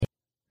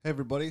Hey,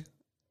 everybody.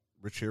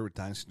 Rich here with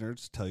Dynasty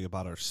Nerds to tell you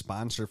about our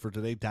sponsor for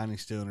today,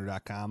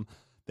 DynastyOwner.com.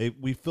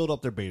 We filled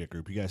up their beta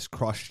group. You guys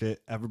crushed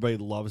it. Everybody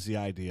loves the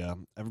idea.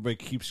 Everybody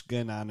keeps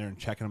getting on there and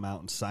checking them out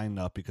and signing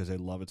up because they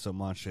love it so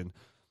much. And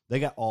they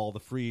got all the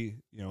free,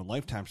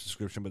 lifetime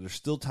subscription, but there's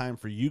still time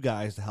for you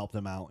guys to help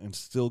them out and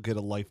still get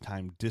a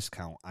lifetime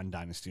discount on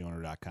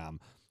DynastyOwner.com.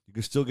 You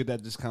can still get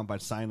that discount by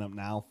signing up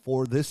now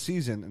for this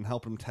season and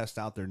help them test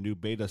out their new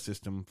beta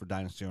system for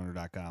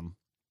DynastyOwner.com.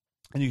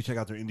 And you can check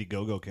out their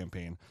Indiegogo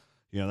campaign.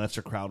 That's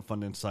their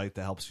crowdfunding site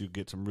that helps you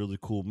get some really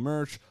cool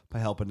merch by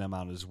helping them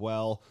out as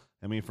well.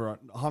 I mean, for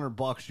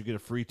 $100, you get a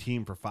free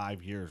team for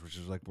 5 years, which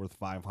is like worth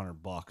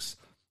 $500.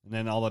 And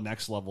then all the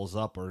next levels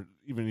up, or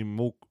even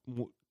more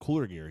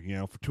cooler gear.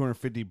 For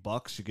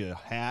 $250, you get a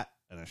hat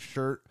and a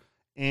shirt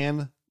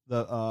and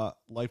the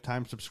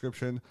lifetime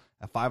subscription.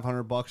 At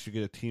 $500, you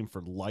get a team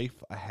for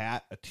life, a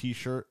hat, a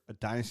T-shirt, a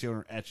Dynasty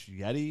Owner etched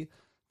Yeti.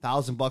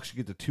 $1,000, you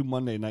get the 2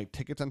 Monday night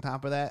tickets on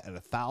top of that.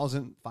 At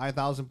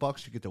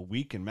 $5,000, you get the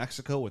week in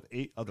Mexico with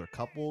 8 other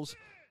couples.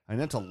 And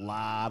that's a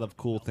lot of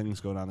cool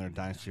things going on there at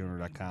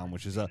DynastyOwner.com,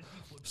 which is a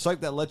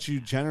site that lets you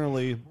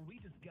generally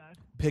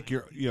pick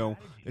your,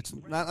 it's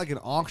not like an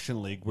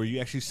auction league where you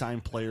actually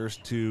sign players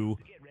to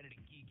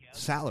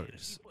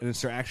salaries. And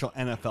it's their actual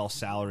NFL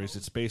salaries.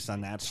 It's based on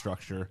that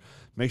structure.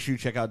 Make sure you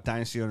check out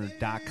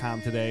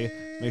DynastyOwner.com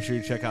today. Make sure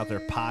you check out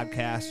their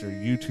podcast, their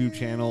YouTube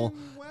channel.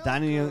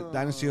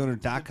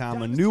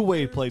 DynastyOwner.com, a new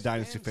way to play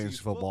Dynasty Fantasy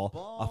Football,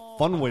 a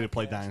fun way to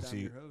play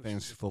Dynasty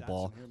Fantasy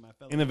Football,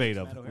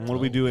 innovative. And what do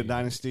we do at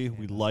Dynasty?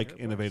 We like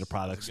innovative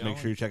products. Make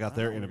sure you check out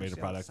their innovative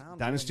product,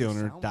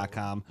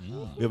 DynastyOwner.com.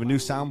 We have a new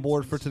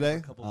soundboard for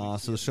today,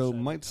 so the show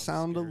might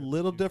sound a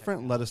little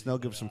different. Let us know,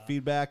 give us some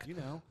feedback.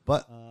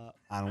 But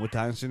on with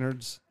Dynasty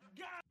Nerds.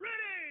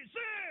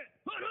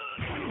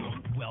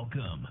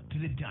 Welcome to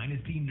the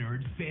Dynasty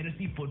Nerds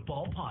Fantasy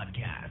Football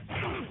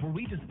Podcast, where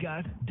we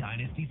discuss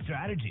Dynasty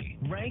strategy,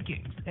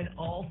 rankings, and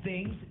all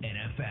things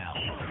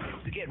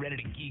NFL. So get ready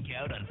to geek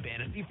out on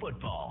fantasy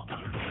football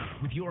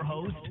with your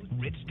host,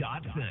 Rich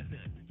Dotson.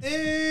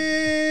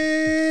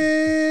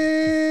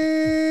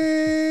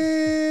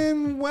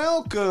 And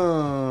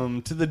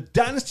welcome to the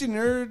Dynasty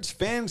Nerds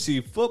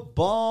Fantasy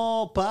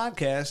Football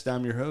Podcast.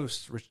 I'm your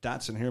host, Rich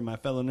Dotson, here with my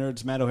fellow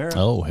nerds, Matt O'Hara.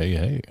 Oh,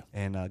 hey.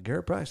 And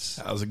Garrett Price.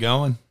 How's it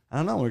going? I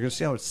don't know. We're going to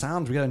see how it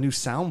sounds. We got a new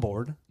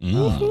soundboard.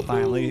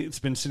 Finally, it's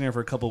been sitting there for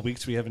a couple of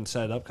weeks. We haven't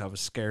set it up because I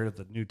was scared of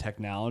the new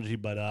technology.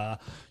 But,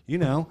 got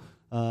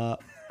it!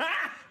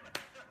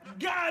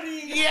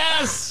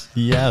 Yes!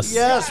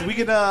 Yes, we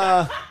can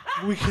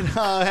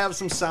have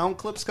some sound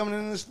clips coming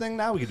in this thing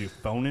now. We could do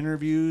phone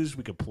interviews.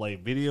 We could play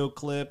video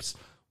clips.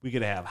 We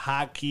could have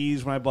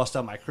hotkeys when I bust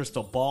out my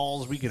crystal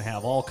balls. We can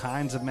have all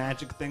kinds of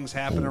magic things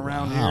happen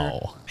around here.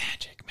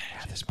 Magic.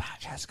 Yeah, this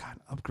podcast got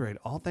an upgrade.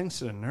 All thanks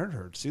to the Nerd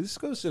Herd. See,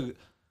 it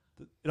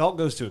all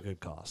goes to a good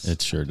cause.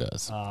 It sure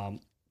does.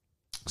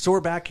 So we're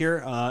back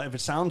here. If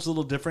it sounds a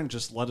little different,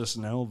 just let us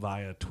know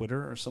via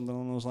Twitter or something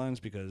along those lines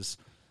because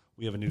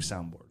we have a new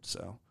soundboard.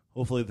 So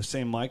hopefully the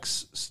same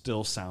mics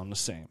still sound the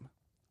same.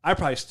 I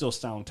probably still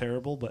sound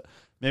terrible, but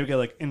maybe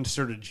we got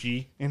insert a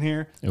G in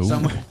here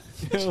somewhere.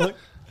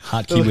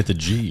 Hotkey with a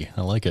G.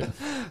 I like it.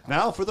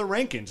 Now for the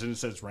rankings, and it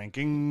says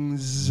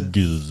rankings.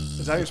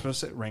 Is that how you're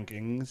supposed to say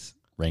rankings?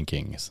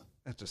 Rankings.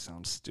 That just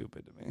sounds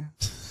stupid to me.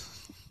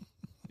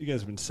 You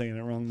guys have been saying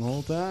it wrong the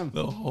whole time.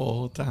 The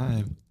whole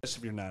time.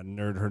 If you're not a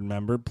Nerd Herd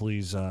member,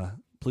 please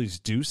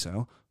do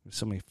so. There's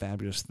so many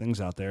fabulous things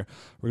out there.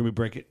 We're going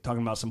to be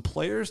talking about some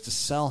players to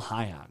sell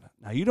high on.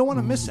 Now, you don't want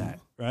to miss that,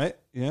 right?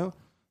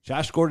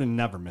 Josh Gordon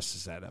never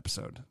misses that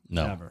episode.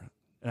 No. Never.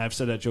 And I've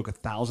said that joke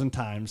 1,000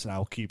 times, and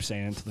I'll keep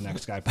saying it until the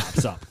next guy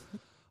pops up.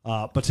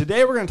 But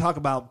today we're going to talk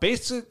about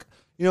basic.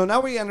 Now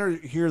we enter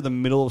here the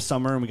middle of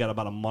summer, and we got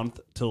about a month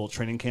till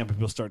training camp, and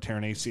people start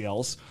tearing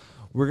ACLs.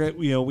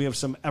 We have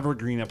some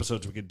evergreen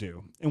episodes we could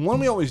do, and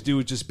one we always do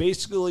is just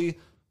basically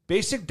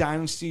basic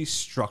dynasty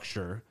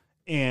structure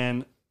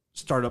and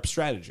startup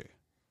strategy,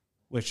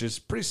 which is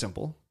pretty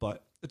simple,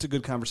 but it's a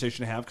good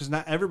conversation to have because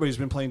not everybody's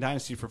been playing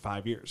dynasty for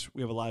 5 years.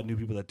 We have a lot of new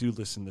people that do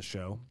listen to the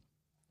show,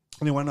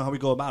 and they want to know how we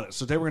go about it.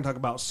 So today we're going to talk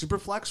about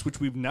Superflex, which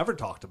we've never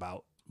talked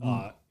about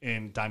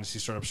in dynasty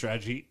startup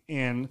strategy,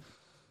 and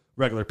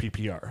regular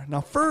PPR.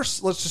 Now,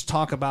 first, let's just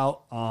talk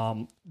about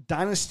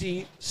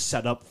dynasty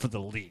setup for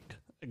the league,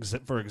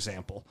 for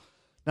example.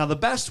 Now, the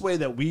best way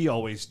that we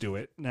always do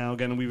it, now,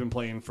 again, we've been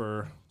playing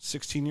for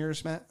 16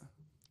 years, Matt,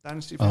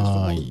 Dynasty Fantasy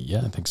Football?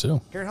 Yeah, I think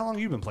so. Gary, how long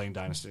have you been playing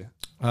Dynasty?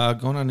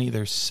 Going on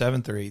either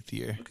 7th or 8th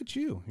year. Look at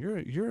you.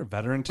 You're a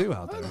veteran, too,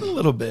 out there. A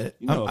little bit.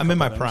 I'm in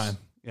my prime.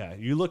 Yeah,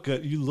 you look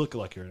good. You look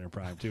like you're in your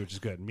prime, too, which is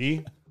good.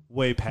 Me,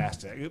 way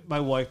past it. My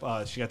wife,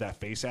 she got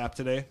that Face app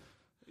today.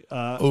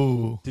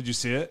 Did you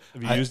see it?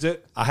 Have you used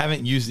it? I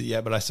haven't used it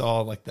yet, but I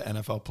saw the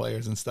NFL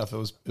players and stuff. It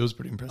was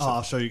pretty impressive.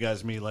 I'll show you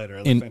guys me later.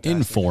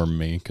 Inform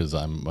me because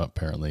I'm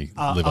apparently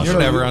you're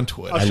never on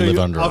Twitter. I live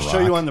under a rock. I'll show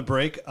you on the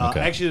break. Okay.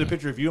 I actually did a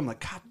picture of you. I'm like,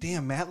 God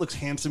damn, Matt looks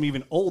handsome,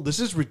 even old. This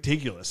is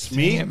ridiculous.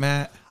 Dang it,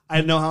 Matt.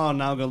 I know how I'm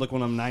now going to look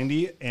when I'm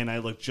 90, and I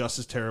look just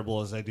as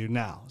terrible as I do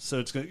now. So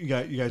it's good. You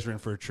guys are in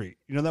for a treat.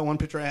 You know that one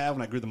picture I have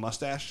when I grew the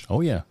mustache?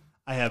 Oh, yeah.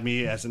 I have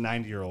me as a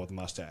 90-year-old with a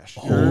mustache.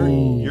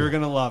 Oh. You're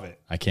going to love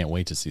it. I can't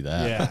wait to see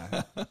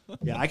that. Yeah.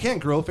 Yeah, I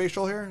can't grow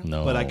facial hair,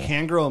 No. but I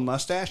can grow a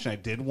mustache, and I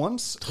did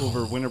once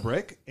over winter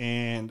break,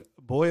 and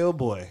boy, oh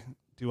boy,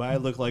 do I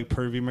look like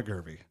Pervy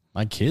McGurvey.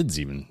 My kids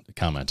even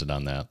commented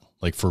on that,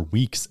 like for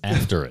weeks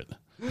after it.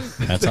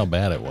 That's how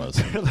bad it was.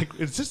 They're like,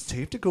 is this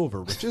safe to go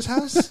over Rich's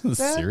house, Dad?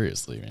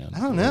 Seriously, man. I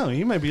don't know.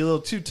 You might be a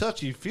little too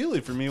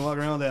touchy-feely for me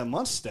walking around with that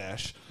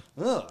mustache.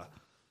 Ugh.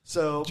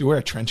 So, Do you wear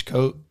a trench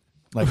coat?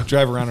 Like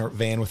drive around a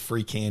van with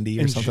free candy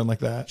or something like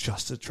that?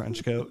 just a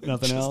trench coat,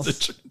 nothing else.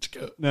 Just a trench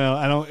coat. No,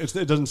 I don't.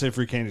 It doesn't say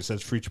free candy. It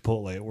says free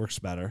Chipotle. It works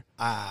better.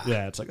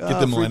 Yeah, it's like Get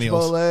the free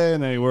millennials. Chipotle,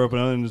 and then you open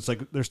it, and it's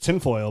like there's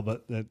tinfoil,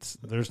 but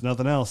there's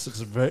nothing else.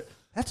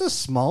 That's a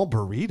small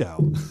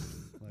burrito.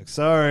 Like,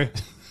 sorry,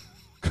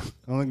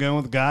 only going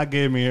with what God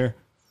gave me here.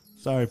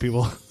 Sorry,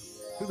 people.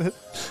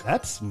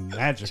 That's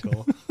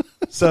magical.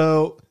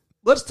 So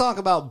let's talk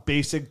about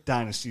basic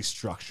dynasty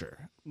structure.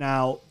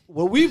 Now,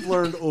 what we've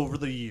learned over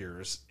the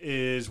years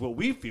is what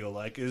we feel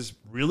like is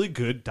really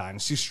good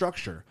dynasty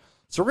structure.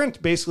 So we're going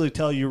to basically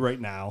tell you right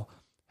now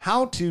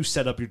how to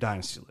set up your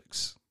dynasty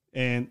leagues.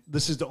 And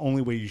this is the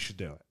only way you should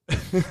do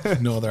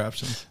it. No other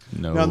options.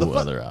 No Now,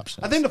 other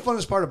options. I think the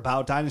funnest part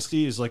about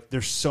dynasty is like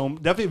there's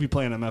definitely if you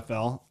play in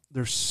MFL,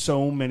 there's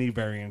so many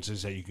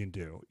variances that you can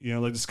do. You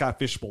know, like the Scott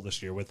Fish Bowl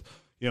this year with,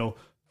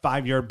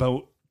 5-yard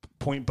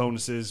point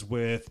bonuses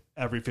with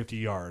every 50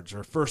 yards,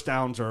 or first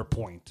downs are a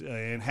point,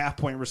 and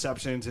half-point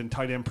receptions and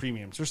tight end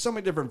premiums. There's so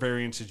many different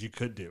variances you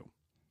could do.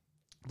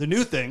 The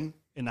new thing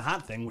and the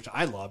hot thing, which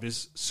I love,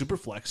 is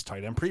Superflex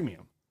tight end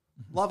premium.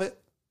 Love it.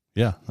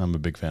 Yeah, I'm a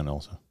big fan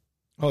also.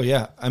 Oh,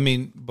 yeah. I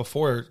mean,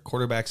 before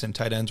quarterbacks and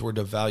tight ends were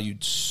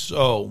devalued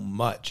so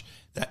much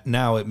that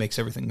now it makes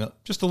everything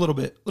just a little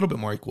bit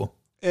more equal.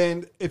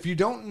 And if you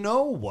don't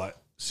know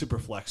what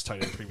Superflex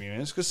tight end premium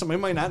is, because somebody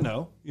might not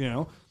know,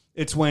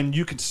 it's when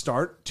you can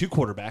start 2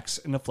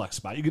 quarterbacks in the flex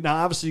spot.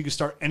 Obviously you can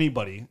start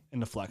anybody in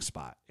the flex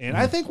spot. And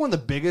I think one of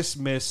the biggest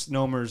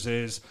misnomers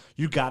is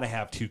you got to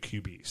have 2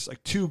 QBs,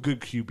 like 2 good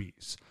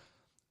QBs.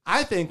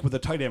 I think with a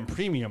tight end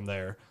premium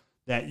there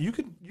that you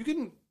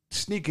can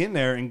sneak in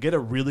there and get a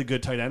really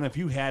good tight end. If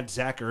you had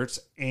Zach Ertz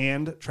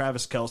and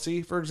Travis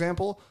Kelce, for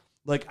example,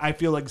 like I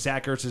feel like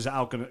Zach Ertz is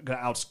going to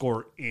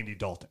outscore Andy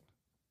Dalton.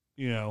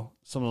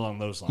 Something along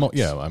those lines.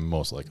 Yeah, I'm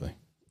most likely.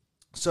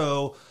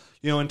 So,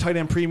 in tight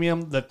end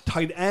premium, the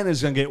tight end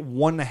is going to get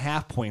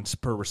 1.5 points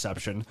per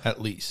reception. At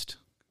least.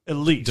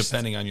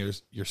 Depending on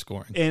your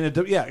scoring. And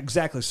yeah,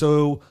 exactly.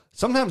 So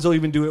sometimes they'll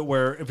even do it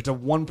where if it's a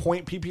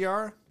 1-point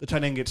PPR, the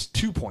tight end gets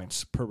 2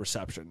 points per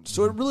reception.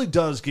 So it really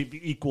does give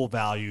equal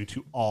value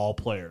to all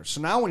players.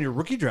 So now when your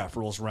rookie draft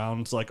rolls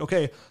around, it's like,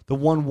 okay, the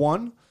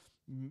 1-1,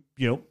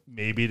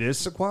 maybe it is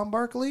Saquon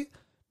Barkley.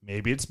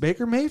 Maybe it's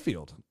Baker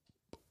Mayfield.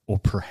 Or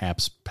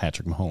perhaps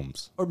Patrick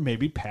Mahomes. Or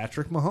maybe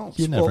Patrick Mahomes.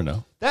 You never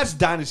know. That's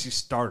Dynasty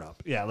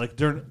Startup. Yeah,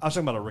 like I was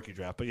talking about a rookie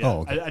draft, but yeah,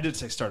 okay. I did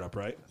say Startup,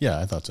 right? Yeah,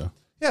 I thought so.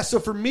 Yeah, so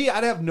for me,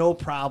 I'd have no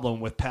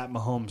problem with Pat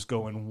Mahomes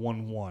going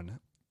 1-1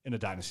 in a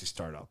Dynasty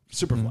Startup.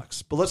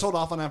 Superflex. But let's hold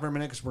off on that for a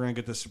minute because we're going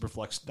to get this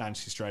Superflex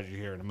Dynasty strategy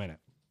here in a minute.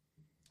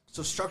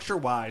 So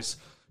structure-wise,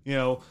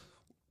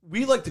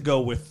 we like to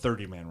go with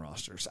 30-man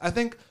rosters. I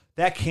think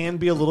that can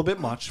be a little bit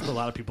much for a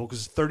lot of people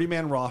because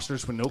 30-man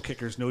rosters with no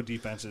kickers, no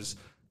defenses,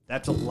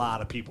 that's a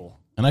lot of people.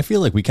 And I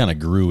feel like we kind of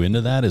grew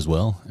into that as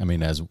well. I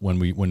mean, as when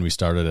we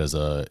started as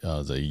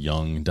a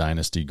young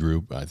dynasty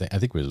group, I think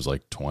it was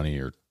like 20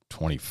 or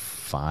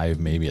 25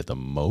 maybe at the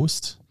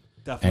most.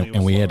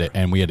 Definitely.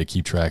 And we had to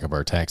keep track of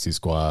our taxi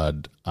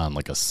squad on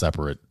like a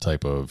separate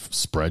type of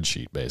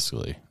spreadsheet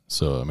basically.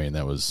 So I mean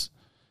that was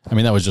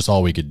just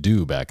all we could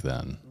do back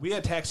then. We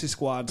had taxi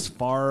squads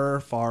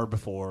far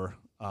before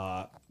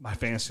my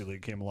fantasy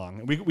league came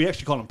along. We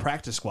actually called them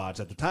practice squads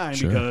at the time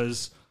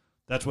because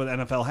that's what the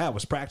NFL had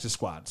was practice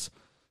squads.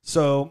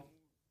 So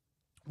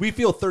we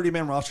feel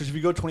 30-man rosters. If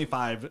you go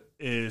 25,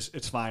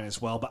 it's fine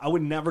as well. But I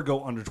would never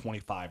go under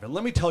 25. And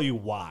let me tell you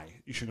why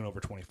you should go over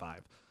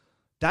 25.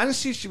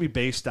 Dynasty should be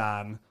based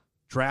on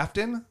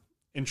drafting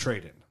and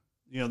trading.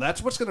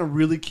 That's what's going to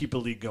really keep a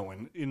league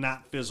going and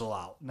not fizzle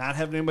out. Not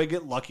having anybody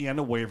get lucky on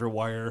the waiver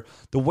wire.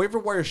 The waiver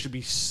wire should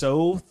be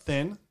so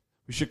thin,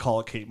 we should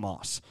call it Kate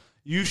Moss.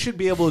 You should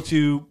be able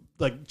to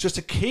just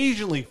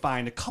occasionally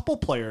find a couple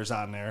players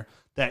on there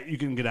that you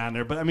can get on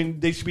there. But, I mean,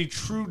 they should be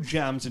true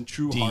gems and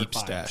true hard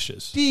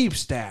finds. Deep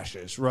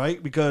stashes,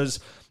 right?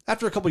 Because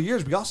after a couple of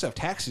years, we also have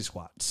taxi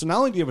squads. So not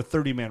only do you have a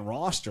 30-man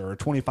roster or a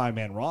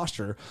 25-man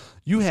roster,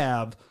 you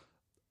have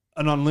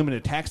an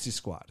unlimited taxi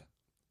squad.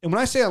 And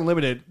when I say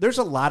unlimited, there's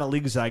a lot of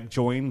leagues that I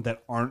join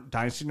that aren't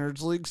Dynasty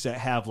Nerds leagues that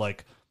have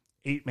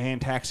 8-man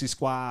taxi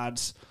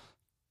squads,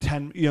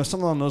 10,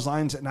 something along those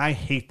lines. And I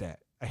hate that.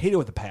 I hate it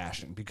with a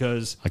passion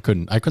because I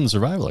couldn't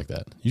survive like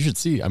that. You should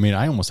see. I mean,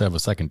 I almost have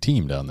a second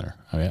team down there.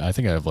 I mean, I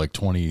think I have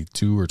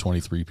 22 or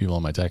 23 people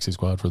on my taxi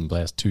squad for the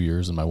last 2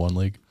 years in my one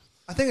league.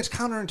 I think it's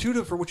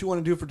counterintuitive for what you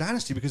want to do for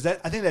Dynasty because I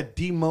think that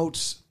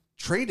demotes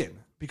trade in,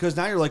 because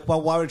now you're like,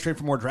 well, why would I trade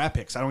for more draft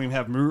picks? I don't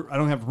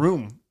have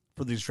room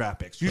for these draft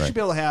picks. You should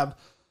be able to have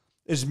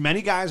as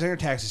many guys on your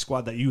taxi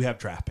squad that you have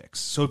draft picks.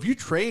 So if you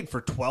trade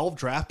for 12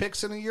 draft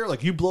picks in a year,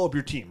 like, you blow up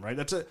your team, right?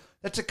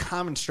 That's a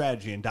common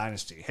strategy in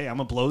Dynasty. Hey, I'm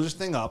going to blow this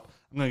thing up.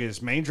 I'm going to get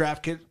as many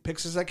draft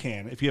picks as I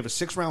can. If you have a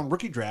 6-round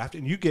rookie draft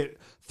and you get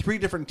 3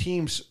 different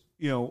teams,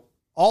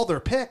 all their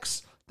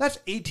picks, that's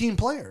 18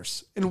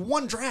 players in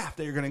one draft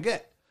that you're going to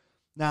get.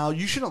 Now,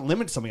 you shouldn't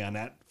limit somebody on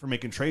that for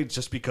making trades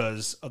just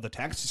because of the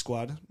taxi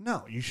squad.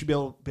 No, you should be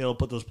able to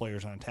put those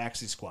players on a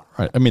taxi squad.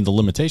 Right. I mean, the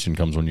limitation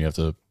comes when you have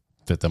to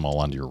fit them all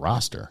onto your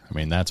roster. I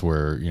mean, that's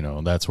where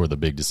the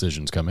big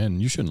decisions come in.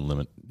 You shouldn't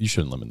limit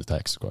the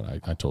taxi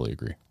squad. I totally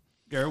agree.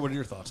 Garrett, what are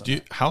your thoughts on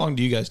that? How long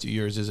do you guys do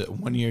yours? Is it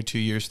 1 year, 2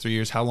 years, 3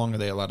 years? How long are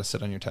they allowed to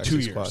sit on your taxi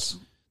 2 squad? years.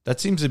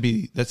 That seems to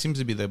be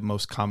the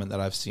most common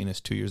that I've seen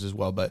is 2 years as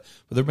well. But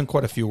there've been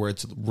quite a few where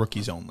it's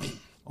rookies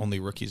only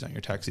rookies on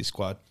your taxi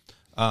squad.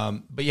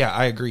 But yeah,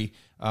 I agree.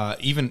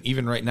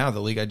 Even right now,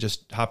 the league I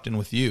just hopped in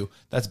with you,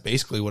 that's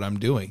basically what I'm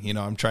doing.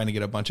 I'm trying to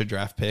get a bunch of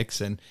draft picks,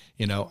 and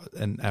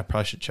I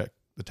probably should check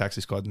the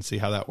taxi squad and see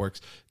how that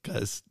works,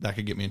 because that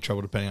could get me in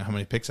trouble depending on how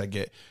many picks I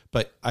get.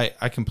 But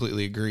I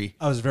completely agree.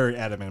 I was very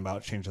adamant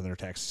about changing their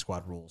taxi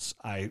squad rules.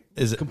 I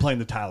complained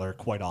to Tyler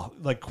quite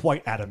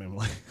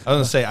adamantly. I was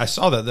gonna say, I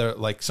saw that there,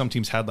 like, some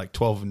teams had like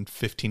 12 and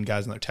 15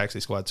 guys in their taxi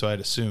squad, so I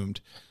had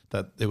assumed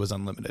that it was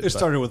unlimited. It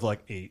started with like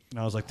 8, and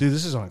I was like, dude,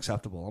 this is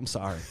unacceptable. I'm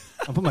sorry.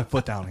 I'm putting my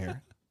foot down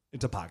here.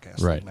 It's a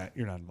podcast. Right. Matt,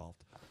 you're not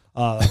involved.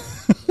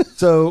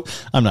 So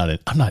I'm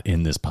not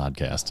in this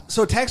podcast.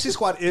 So taxi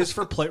squad is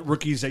for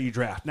rookies that you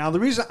draft. Now, the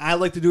reason I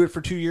like to do it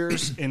for 2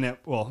 years,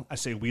 I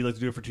say we like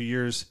to do it for 2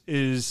 years,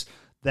 is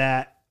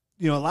that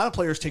a lot of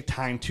players take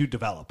time to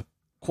develop.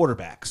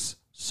 Quarterbacks,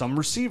 some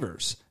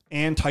receivers,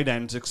 and tight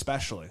ends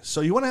especially.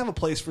 So you want to have a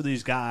place for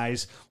these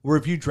guys where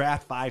if you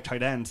draft 5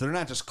 tight ends, they're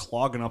not just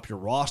clogging up your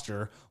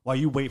roster while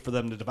you wait for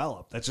them to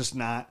develop. That's just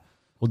not.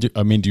 Well,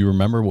 do you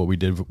remember what we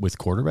did with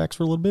quarterbacks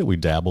for a little bit? We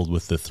dabbled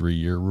with the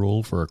 3-year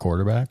rule for our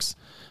quarterbacks.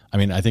 I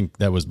mean, I think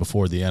that was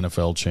before the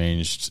NFL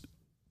changed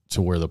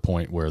to where the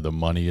point where the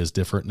money is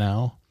different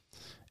now.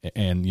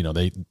 And,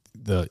 even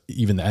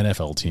the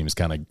NFL teams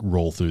kind of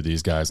roll through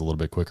these guys a little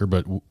bit quicker.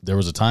 But there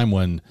was a time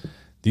when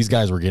these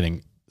guys were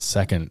getting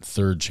second,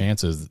 third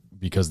chances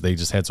because they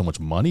just had so much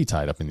money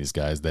tied up in these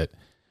guys that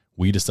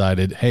we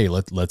decided, hey,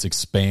 let's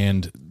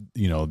expand,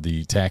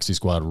 the taxi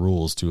squad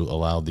rules to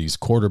allow these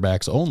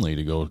quarterbacks only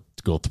to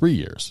go 3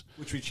 years.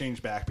 Which we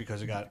changed back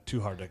because it got too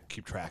hard to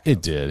keep track of.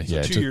 It did. So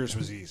yeah. 2 years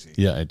was easy.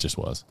 Yeah, it just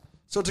was.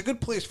 So it's a good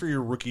place for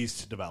your rookies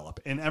to develop.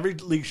 And every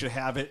league should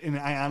have it. And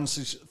I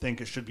honestly think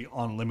it should be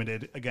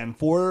unlimited, again,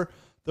 for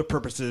the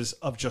purposes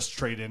of just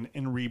trading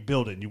and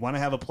rebuilding. You want to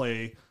have a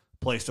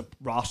place to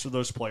roster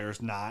those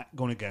players, not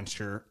going against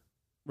your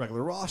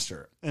regular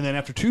roster. And then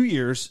after 2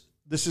 years,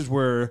 this is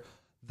where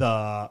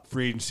the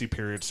free agency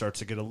period starts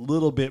to get a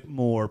little bit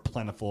more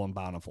plentiful and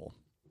bountiful,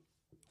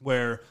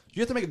 where you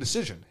have to make a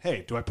decision.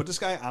 Hey, do I put this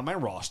guy on my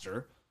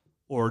roster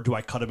or do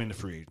I cut him into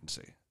free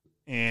agency?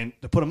 And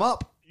to put him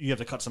up, you have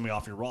to cut somebody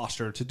off your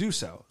roster to do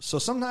so. So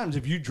sometimes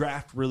if you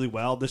draft really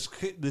well, this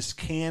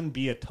can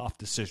be a tough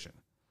decision.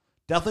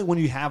 Definitely when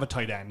you have a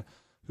tight end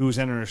who's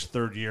entering his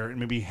 3rd year and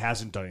maybe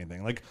hasn't done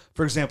anything. Like,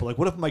 for example,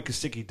 what if Mike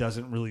Gesicki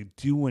doesn't really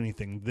do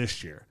anything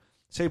this year?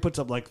 Say he puts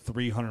up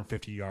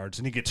 350 yards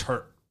and he gets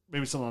hurt.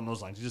 Maybe something along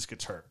those lines. He just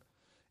gets hurt.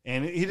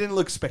 And he didn't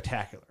look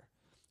spectacular.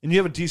 And you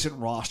have a decent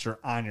roster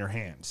on your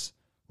hands.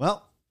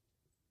 Well,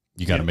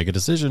 you got to make a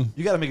decision.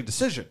 You got to make a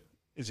decision.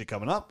 Is he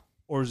coming up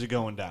or is he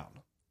going down?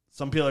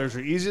 Some players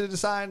are easy to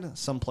decide.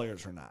 Some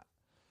players are not.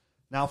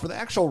 Now, for the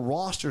actual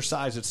roster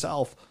size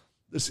itself,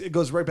 it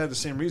goes right back to the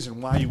same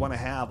reason why you want to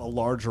have a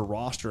larger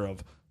roster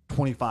of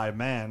 25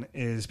 men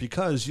is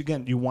because,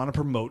 again, you want to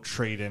promote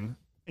trading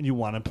and you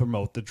want to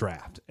promote the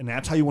draft. And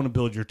that's how you want to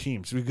build your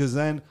teams, because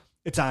then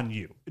it's on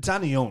you. It's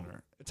on the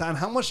owner. It's on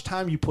how much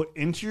time you put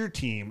into your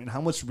team and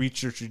how much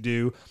research you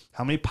do,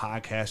 how many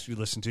podcasts you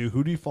listen to,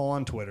 who do you follow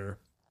on Twitter.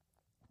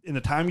 And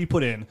the time you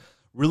put in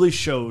really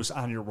shows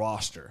on your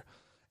roster.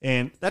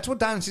 And that's what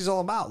Dynasty is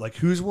all about.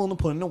 Who's willing to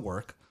put in the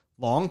work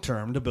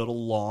long-term to build a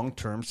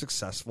long-term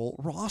successful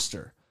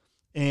roster.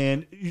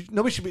 And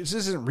nobody should be, this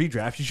isn't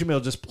redraft. You should be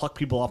able to just pluck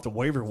people off the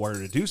waiver wire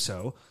to do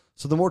so.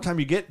 So the more time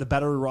you get, the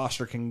better a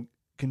roster can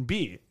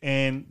be.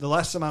 And the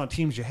less amount of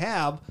teams you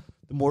have,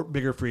 the more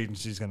bigger free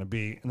agency is going to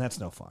be, and that's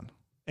no fun.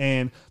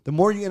 And the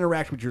more you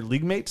interact with your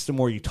league mates, the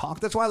more you talk.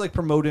 That's why I like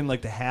promoting,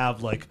 to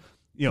have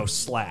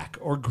Slack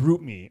or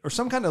GroupMe or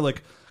some kind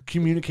of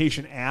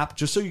communication app,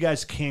 just so you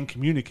guys can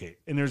communicate.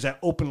 And there's that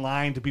open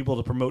line to people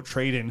to promote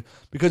trading,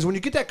 because when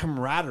you get that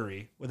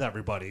camaraderie with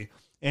everybody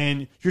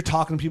and you're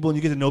talking to people and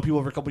you get to know people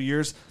over a couple of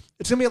years,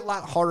 it's going to be a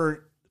lot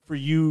harder for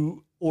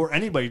you or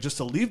anybody just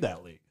to leave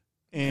that league.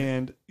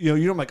 And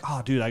you're like,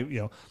 oh, dude,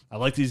 I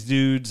like these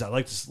dudes, I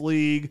like this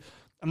league.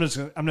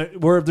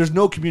 Where if there's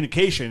no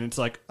communication, it's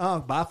like, oh,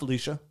 bye,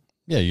 Felicia.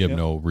 Yeah, you have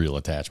no real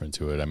attachment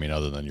to it. I mean,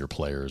 other than your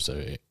players,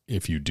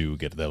 if you do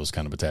get those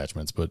kind of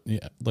attachments. But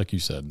yeah, like you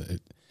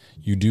said,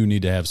 you do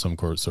need to have some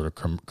sort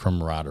of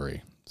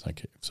camaraderie.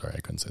 Sorry,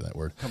 I couldn't say that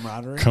word.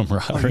 Camaraderie.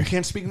 Camaraderie. Oh, you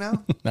can't speak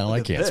now? No, Look I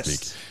at can't this.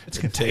 speak. It's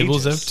The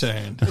contagious. tables have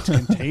turned. It's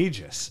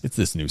contagious. It's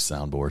this new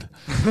soundboard.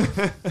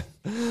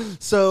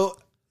 So,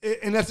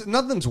 and that's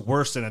nothing's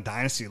worse than a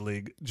dynasty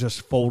league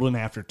just folding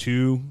after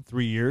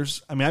 2-3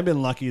 years. I mean, I've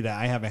been lucky that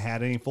I haven't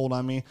had any fold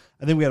on me.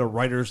 I think we had a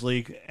writers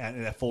league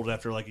that folded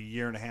after like a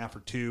year and a half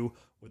or two,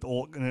 with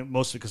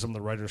mostly because some of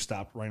the writers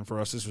stopped writing for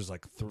us. This was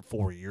like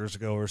 4 years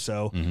ago or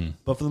so. Mm-hmm.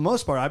 But for the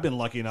most part, I've been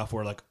lucky enough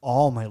where like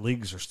all my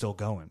leagues are still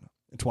going.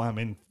 It's why I'm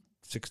in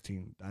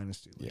 16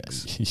 dynasty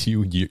leagues. Yes,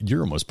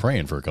 you're almost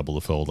praying for a couple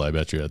to fold. I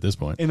bet you at this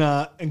point.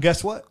 And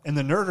guess what? In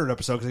the Nerd Herd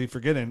episode, because I keep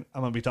forgetting,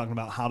 I'm going to be talking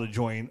about how to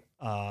join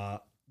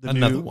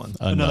Another new, one.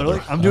 Another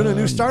league. I'm doing a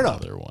new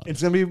startup. One.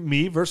 It's going to be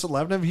me versus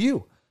 11 of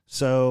you.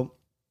 So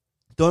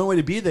the only way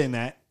to be there in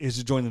that is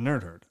to join the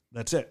Nerd Herd.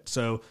 That's it.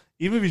 So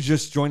even if you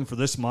just join for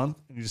this month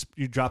and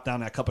you drop down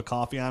that cup of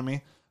coffee on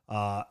me,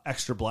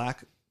 extra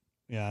black.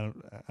 Yeah,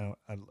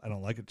 I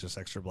don't like it just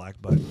extra black,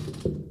 but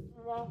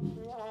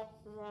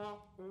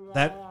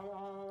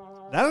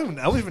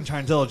I was even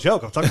trying to tell a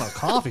joke. I'm talking about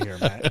coffee here,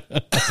 Matt.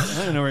 I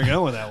don't even know where you're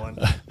going with that one.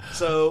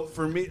 So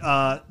for me,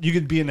 you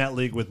could be in that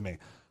league with me,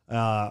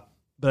 but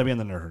I'd be on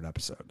the Nerd Herd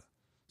episode.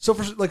 So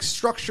for like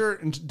structure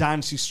and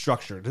dynasty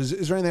structure,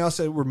 is there anything else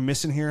that we're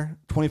missing here?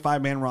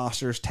 25-man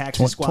rosters,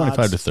 taxi squads,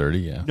 25 to 30.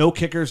 Yeah. no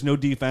kickers, no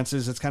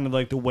defenses. It's kind of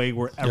like the way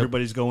where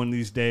everybody's going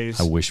these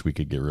days. I wish we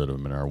could get rid of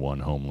them in our one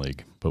home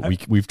league, but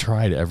we've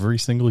tried every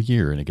single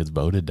year and it gets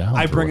voted down.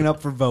 I bring it up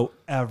for vote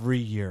every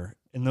year,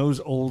 and those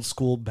old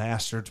school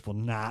bastards will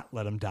not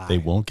let them die. They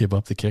won't give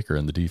up the kicker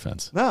and the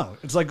defense. No,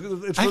 it's like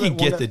I can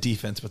get the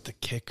defense, but the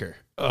kicker.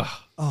 Ugh.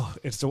 Oh,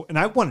 and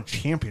I won a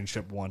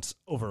championship once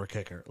over a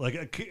kicker. Like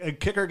a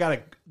kicker got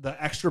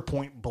the extra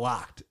point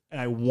blocked,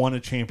 and I won a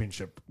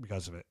championship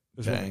because of it. It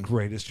was one of the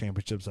greatest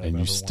championships I've ever won.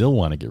 And you still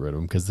want to get rid of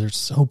them because they're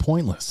so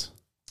pointless.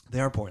 They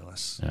are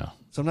pointless. Yeah.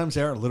 Sometimes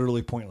they are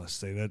literally pointless.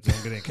 They don't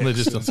get any kicks. They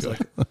just don't It's like,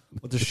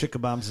 what the shit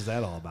bombs is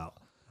that all about?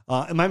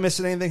 Am I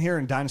missing anything here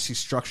in dynasty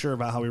structure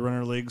about how we run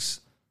our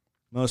leagues?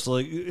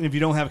 Mostly, and if you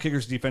don't have a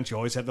kicker's defense, you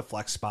always have the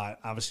flex spot.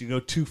 Obviously, you go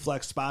 2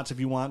 flex spots if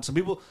you want. Some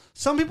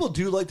people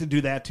do like to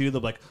do that too. They're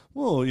like,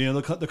 well,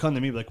 they'll come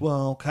to me like,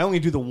 well, can I only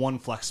do the 1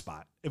 flex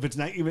spot? If it's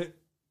not even,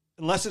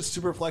 unless it's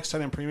super flex, tight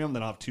end premium,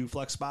 then I'll have 2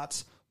 flex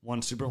spots,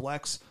 1 super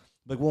flex.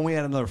 Like when we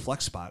add another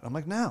flex spot, I'm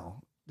like,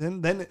 no.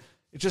 Then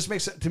it just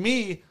makes it to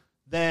me.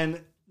 Then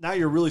now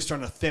you're really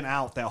starting to thin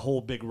out that whole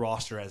big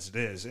roster as it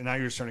is, and now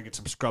you're starting to get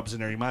some scrubs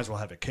in there. You might as well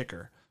have a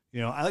kicker.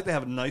 I like to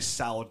have a nice,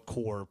 solid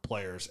core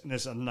players, and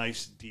it's a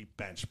nice, deep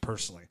bench,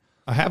 personally.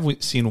 I have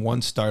seen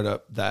one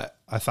startup that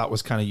I thought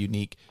was kind of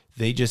unique.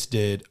 They just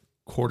did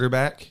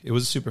quarterback. It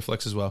was a super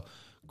flex as well.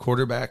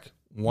 Quarterback,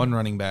 1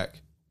 running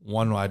back,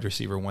 1 wide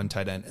receiver, 1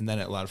 tight end, and then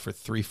it allowed for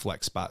 3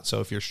 flex spots.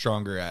 So if you're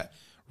stronger at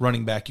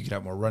running back, you could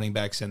have more running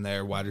backs in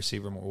there, wide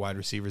receiver, more wide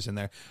receivers in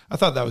there. I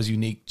thought that was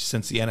unique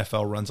since the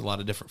NFL runs a lot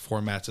of different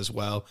formats as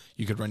well.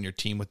 You could run your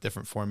team with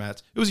different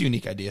formats. It was a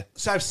unique idea.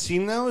 So I've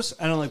seen those.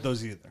 I don't like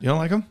those either. You don't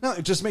like them? No,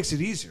 it just makes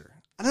it easier.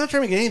 I'm not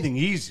trying to make anything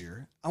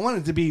easier. I want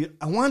it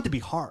to be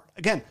hard.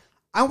 Again,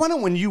 I want it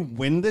when you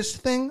win this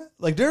thing.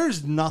 Like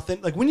there's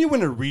nothing like when you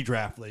win a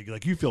redraft league,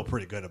 like you feel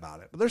pretty good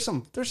about it. But there's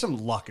some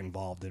luck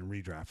involved in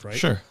redraft, right?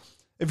 Sure.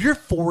 If you're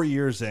 4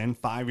 years in,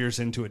 5 years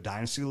into a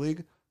dynasty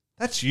league,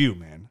 that's you,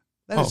 man.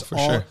 That is for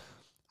all.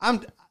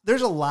 sure.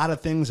 There's a lot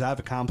of things I've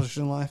accomplished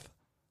in life,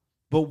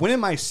 but winning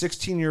my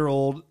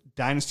 16-year-old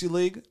dynasty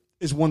league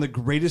is one of the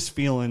greatest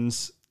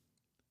feelings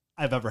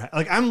I've ever had.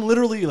 Like I'm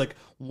literally like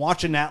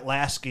watching that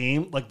last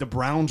game, like the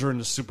Browns are in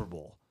the Super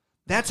Bowl.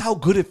 That's how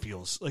good it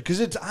feels. Like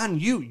because it's on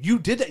you. You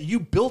did that. You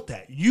built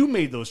that. You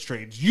made those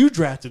trades. You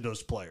drafted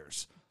those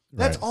players.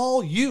 That's Right.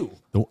 all you.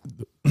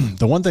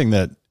 The one thing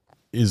that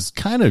is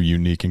kind of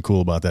unique and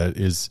cool about that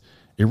is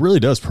it really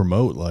does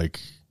promote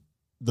like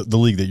the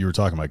league that you were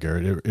talking about,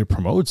 Garrett. It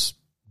promotes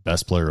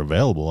best player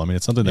available. I mean,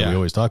 it's something that we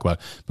always talk about.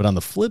 But on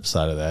the flip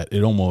side of that,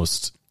 it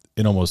almost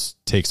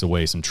takes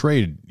away some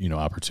trade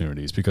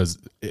opportunities because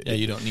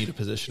you don't need a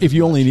position. if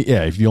you only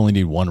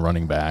need 1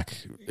 running back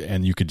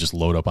and you could just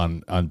load up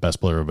on best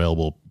player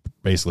available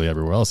basically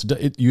everywhere else,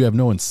 you have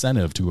no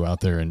incentive to go out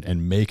there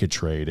and make a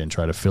trade and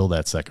try to fill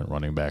that second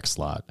running back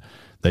slot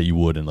that you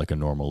would in like a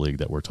normal league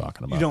that we're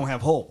talking about. You don't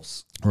have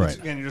holes. Right.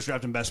 Again, you're just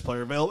drafting best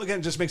player available. Again,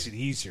 it just makes it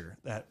easier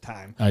that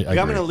time. I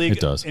I'm in a agree. league It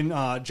does. in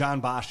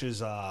John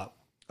Bosch's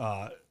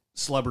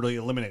Celebrity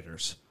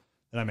Eliminators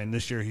that I'm in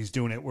this year. He's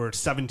doing it where it's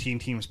 17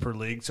 teams per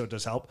league, so it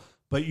does help.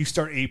 But you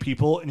start 8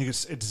 people, and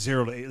it's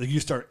 0 to 8. Like you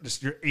start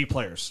just your 8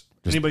 players.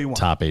 Just Anybody you want.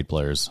 top 8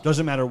 players.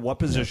 Doesn't matter what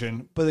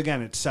position, but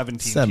again, it's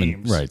 17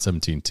 teams. Right,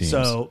 17 teams.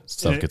 So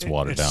stuff gets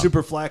watered it's down.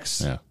 super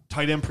flex, Yeah.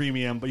 tight end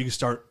premium, but you can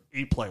start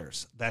 8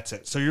 players. That's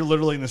it. So you're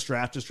literally in this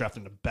draft just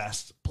drafting the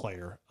best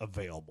player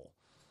available.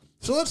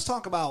 So let's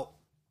talk about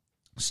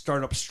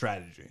startup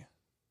strategy.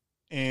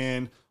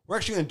 And we're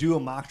actually going to do a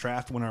mock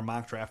draft when our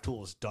mock draft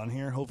tool is done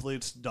here. Hopefully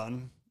it's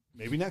done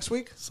maybe next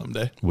week.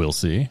 Someday. We'll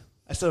see.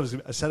 I said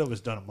it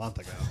was done a month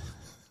ago.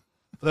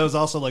 But that was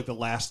also like the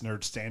last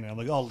nerd standing. I'm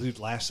like, oh, dude,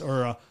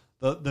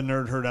 the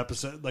Nerd Herd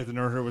episode, like the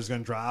Nerd Herd was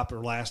going to drop,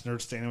 or last Nerd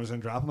Standing was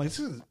going to drop. I'm like, this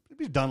is it'd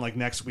be done like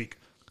next week.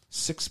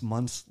 6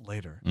 months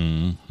later.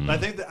 Mm-hmm.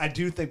 But I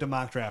do think the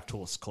mock draft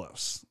tool is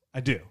close. I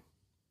do.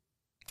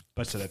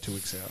 But I said that 2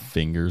 weeks ago.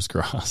 Fingers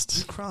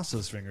crossed. Cross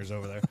those fingers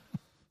over there.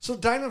 So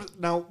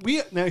now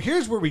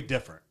here's where we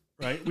differ,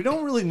 right? We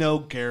don't really know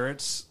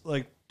Garrett's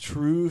like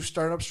true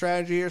startup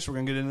strategy here, so we're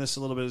gonna get into this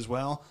a little bit as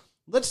well.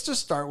 Let's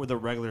just start with a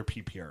regular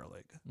PPR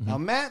league. Mm-hmm. Now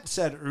Matt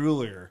said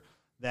earlier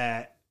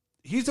that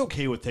he's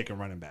okay with taking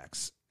running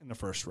backs in the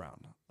first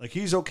round. Like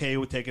he's okay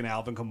with taking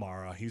Alvin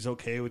Kamara. He's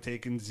okay with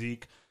taking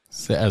Zeke.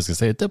 So I was gonna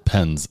say it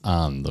depends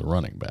on the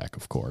running back,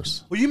 of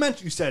course. Well,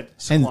 you said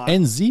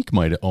and Zeke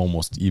might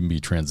almost even be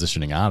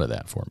transitioning out of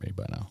that for me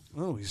by now.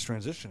 Oh, he's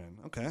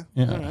transitioning. Okay,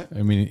 yeah. All right.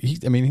 I mean,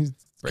 he's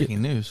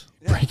breaking news.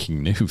 Yeah.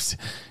 Breaking news.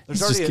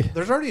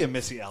 There's already a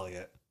Missy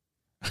Elliott.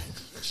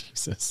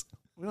 Jesus,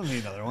 we don't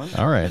need another one.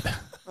 All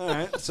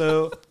right.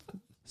 So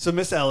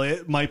Miss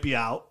Elliott might be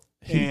out,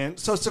 and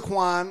so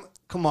Saquon,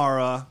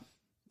 Kamara,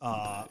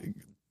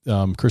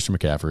 Christian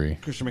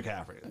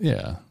McCaffrey.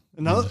 Yeah.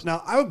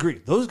 Now, I agree.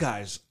 Those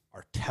guys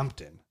are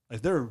tempting.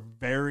 Like they're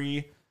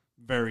very,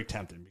 very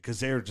tempting because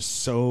they are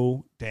just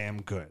so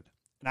damn good,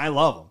 and I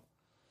love them.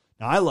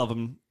 Now, I love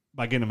them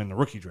by getting them in the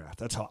rookie draft.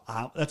 That's how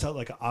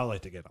I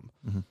like to get them.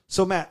 Mm-hmm.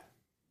 So, Matt,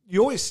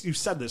 you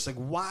said this. Like,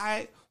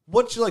 why?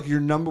 What's your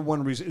number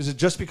one reason? Is it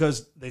just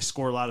because they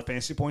score a lot of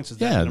fantasy points? Is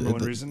that the number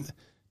one reason?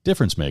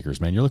 Difference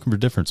makers, man. You're looking for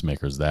difference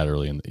makers that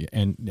early,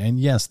 and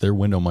yes, their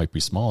window might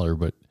be smaller,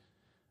 but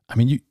I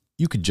mean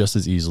you could just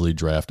as easily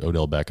draft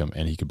Odell Beckham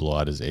and he could blow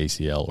out his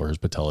ACL or his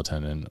patella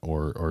tendon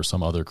or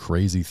some other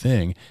crazy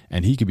thing,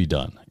 and he could be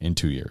done in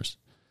 2 years.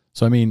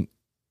 So, I mean,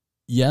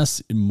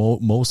 yes,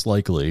 most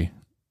likely,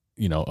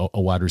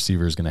 a wide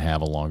receiver is going to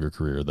have a longer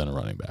career than a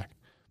running back,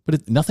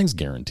 but nothing's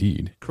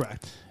guaranteed.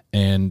 Correct.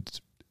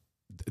 And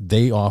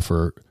they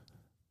offer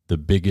the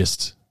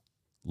biggest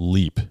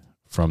leap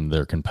from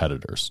their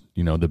competitors.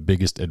 The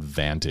biggest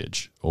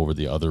advantage over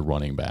the other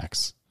running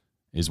backs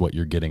is what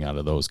you're getting out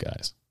of those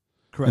guys.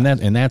 Correct.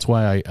 And that's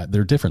why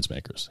they're difference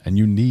makers. And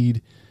you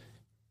need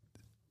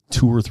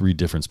 2 or 3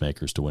 difference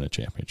makers to win a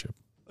championship.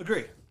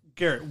 Agree.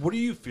 Garrett, what do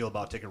you feel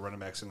about taking running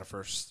backs in the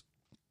first?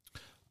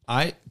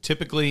 I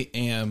typically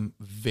am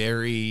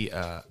very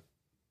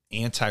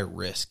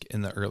anti-risk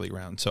in the early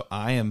round. So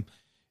I am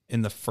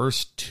in the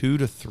first 2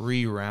 to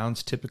 3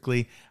 rounds.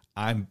 Typically,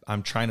 I'm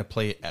trying to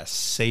play it as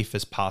safe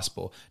as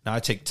possible. Now I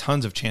take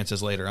tons of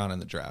chances later on in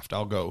the draft.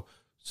 I'll go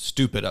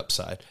stupid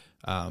upside,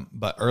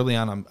 but early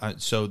on,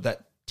 so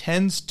that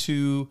tends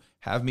to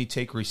have me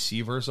take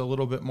receivers a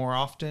little bit more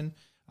often.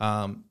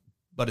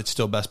 But it's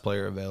still best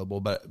player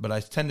available. But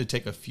I tend to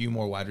take a few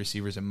more wide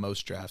receivers in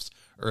most drafts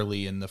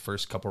early in the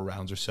first couple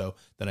rounds or so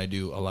than I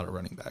do a lot of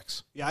running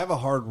backs. Yeah, I have a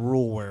hard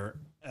rule where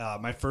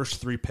my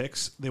first 3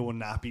 picks, they will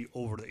not be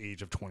over the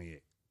age of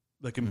 28.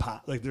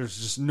 Like there's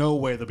just no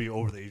way they'll be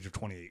over the age of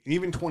 28. And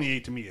even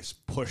 28 to me is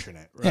pushing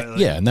it. Right?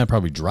 Yeah, and that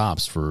probably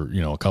drops for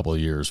a couple of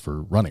years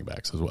for running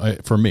backs as well.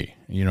 For me,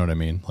 you know what I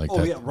mean? Like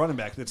running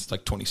back. That's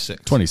like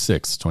 26.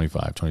 26,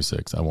 25,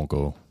 26. I won't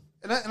go.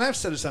 And I've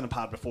said this on the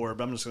pod before,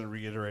 but I'm just going to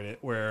reiterate it.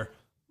 Where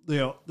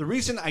the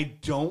reason I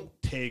don't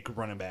take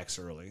running backs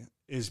early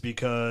is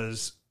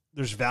because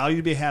there's value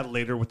to be had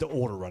later with the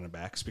older running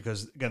backs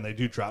because again they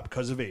do drop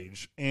because of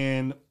age,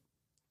 and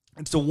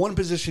it's the one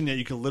position that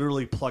you can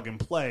literally plug and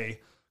play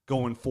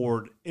going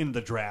forward in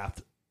the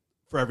draft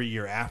for every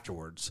year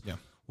afterwards. Yeah,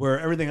 where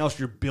everything else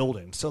you're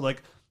building. So not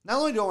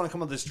only do I want to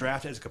come up with this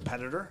draft as a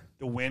competitor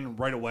to win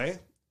right away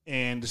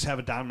and just have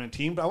a dominant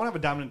team, but I want to have a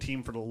dominant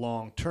team for the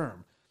long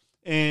term.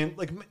 And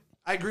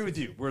I agree with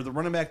you. Where the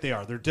running back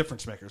they're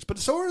difference makers, but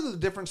so are the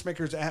difference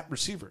makers at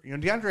receiver.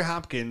 DeAndre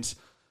Hopkins,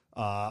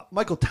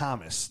 Michael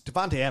Thomas,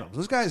 Devontae Adams.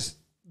 Those guys,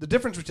 the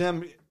difference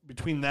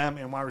between them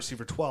and wide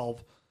receiver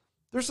 12,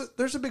 there's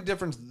a big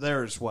difference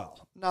there as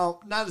well.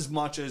 Now, not as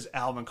much as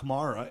Alvin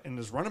Kamara and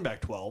his running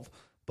back 12,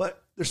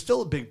 but there's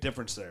still a big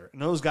difference there.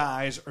 And those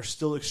guys are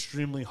still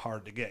extremely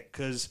hard to get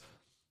because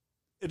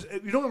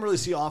you don't really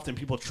see often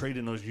people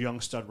trading those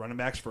young stud running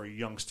backs for a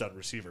young stud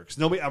receiver because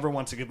nobody ever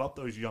wants to give up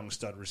those young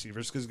stud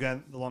receivers because,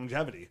 again, the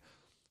longevity.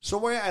 So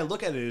the way I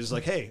look at it is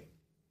hey,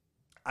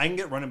 I can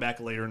get running back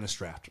later in this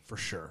draft for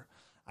sure.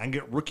 I can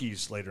get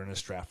rookies later in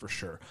this draft for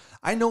sure.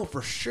 I know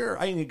for sure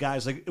I can get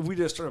guys if we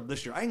just start up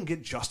this year, I can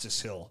get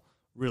Justice Hill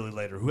really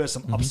later who has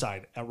some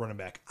upside at running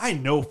back. I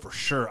know for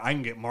sure I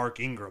can get Mark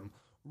Ingram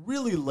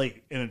really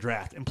late in a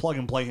draft and plug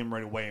and play him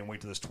right away and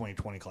wait to this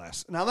 2020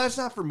 class. Now, that's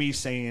not for me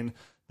saying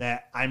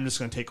that I'm just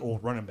going to take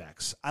old running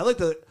backs. I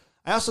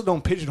also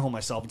don't pigeonhole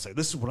myself and say,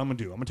 this is what I'm going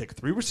to do. I'm going to take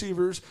 3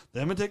 receivers,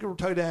 then I'm going to take a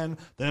tight end,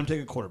 then I'm going to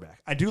take a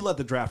quarterback. I do let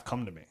the draft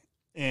come to me.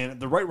 And if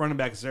the right running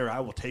back is there, I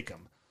will take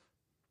him.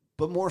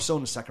 But more so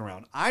in the second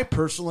round. I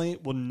personally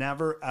will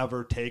never,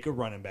 ever take a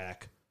running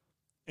back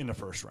in the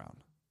first round.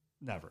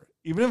 Never.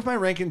 Even if my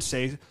rankings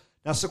say,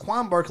 now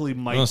Saquon Barkley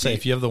might be. Say,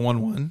 if you have the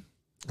 1-1,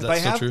 is that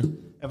still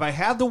true? If I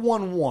have the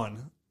 1-1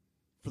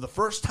 for the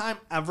first time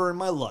ever in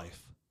my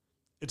life,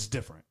 it's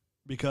different.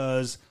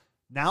 Because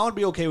Now I'd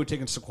be okay with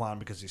taking Saquon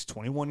because he's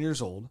 21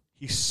 years old.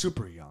 He's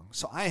super young.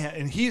 So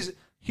he's a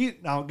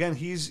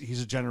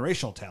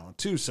generational talent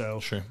too.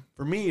 So Sure.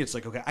 for me, it's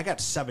like, okay, I got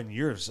 7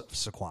 years of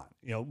Saquon.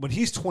 When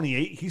he's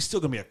 28, he's still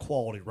going to be a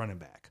quality running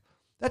back.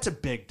 That's a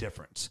big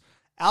difference.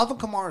 Alvin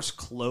Kamara is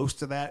close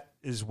to that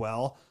as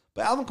well,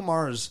 but Alvin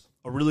Kamara is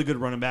a really good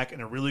running back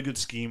in a really good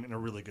scheme and a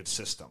really good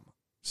system.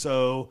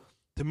 So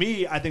to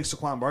me, I think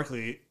Saquon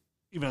Barkley,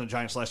 even on the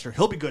Giants last year,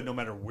 he'll be good no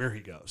matter where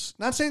he goes.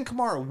 Not saying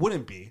Kamara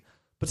wouldn't be,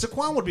 but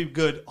Saquon would be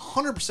good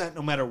 100%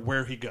 no matter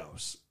where he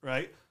goes,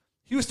 right?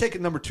 He was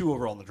taken number 2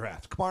 overall in the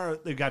draft.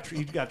 Kamara,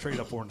 he got traded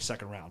up for in the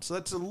second round. So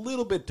that's a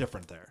little bit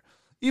different there.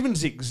 Even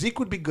Zeke. Zeke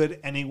would be good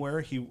anywhere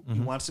he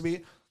wants to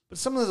be. But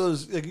some of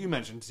those, like you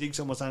mentioned, Zeke's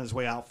almost on his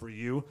way out for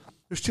you.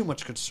 There's too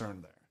much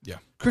concern there. Yeah.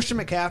 Christian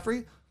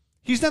McCaffrey,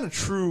 he's not a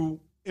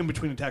true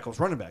in-between-the-tackles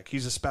running back.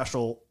 He's a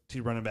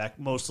specialty running back,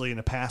 mostly in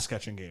a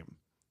pass-catching game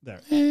there.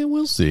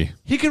 We'll see.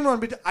 He can run,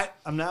 but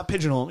I'm not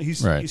pigeonholing.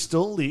 He's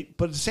still elite.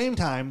 But at the same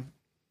time,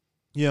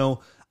 I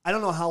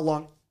don't know how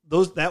long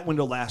that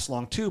window lasts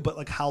long too, but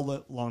like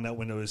how long that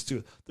window is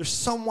too. There's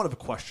somewhat of a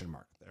question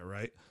mark there,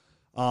 right?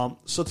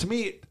 So to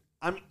me,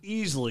 I'm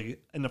easily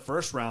in the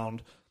first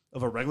round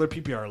of a regular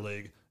PPR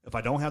league. If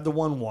I don't have the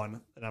 1-1,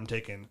 then I'm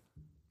taking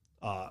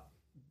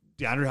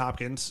DeAndre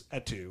Hopkins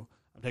at 2.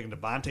 I'm taking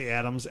Devontae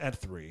Adams at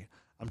 3.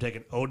 I'm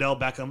taking Odell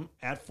Beckham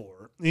at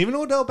 4. And even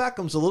Odell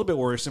Beckham's a little bit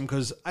worrisome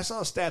because I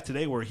saw a stat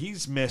today where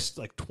he's missed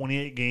like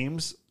 28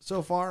 games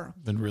so far.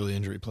 Been really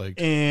injury plagued.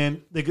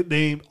 And they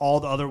named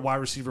all the other wide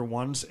receiver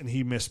ones, and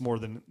he missed more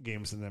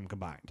games than them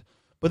combined.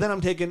 But then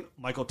I'm taking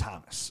Michael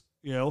Thomas.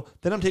 Then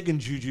I'm taking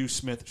Juju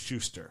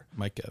Smith-Schuster.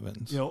 Mike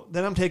Evans.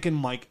 Then I'm taking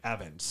Mike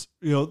Evans.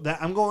 That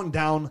I'm going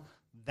down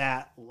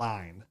that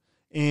line.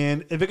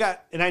 And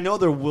I know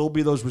there will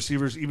be those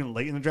receivers even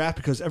late in the draft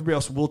because everybody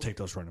else will take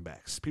those running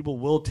backs. People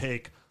will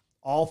take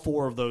all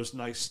 4 of those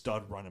nice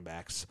stud running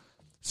backs.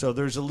 So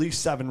there's at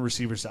least 7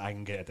 receivers that I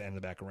can get at the end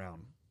of the back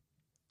round.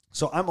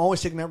 So I'm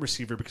always taking that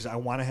receiver because I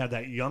want to have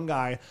that young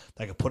guy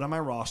that I can put on my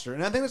roster.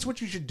 And I think that's what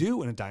you should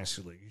do in a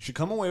dynasty league. You should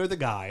come away with a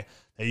guy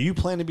that you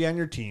plan to be on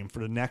your team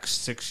for the next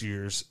 6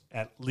 years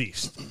at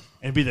least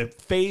and be the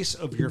face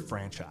of your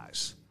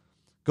franchise.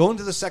 Going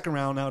to the second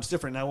round, now it's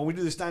different. Now when we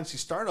do this dynasty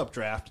startup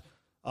draft,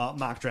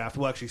 mock draft,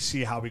 we'll actually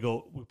see how we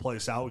play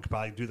this out. We could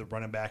probably do the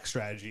running back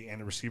strategy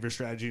and the receiver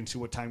strategy and see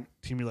what team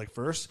you like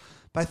first.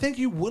 But I think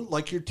you would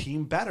like your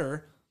team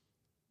better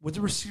with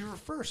the receiver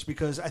first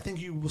because I think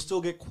you will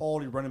still get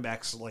quality running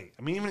backs late.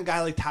 I mean, even a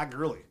guy like Todd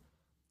Gurley,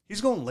 he's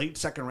going late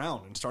second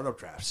round in startup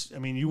drafts. I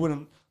mean, you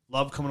wouldn't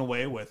love coming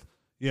away with,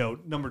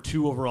 number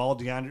 2 overall,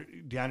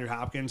 DeAndre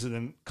Hopkins, and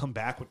then come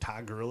back with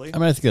Todd Gurley. I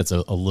mean, I think that's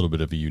a little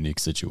bit of a unique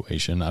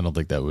situation. I don't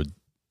think that would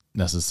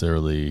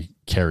necessarily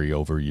carry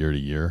over year to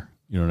year.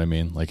 You know what I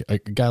mean? Like a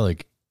guy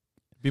like...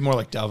 Be more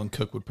like Dalvin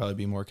Cook would probably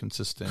be more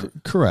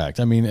consistent. Correct.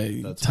 I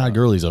mean, Todd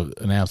Gurley's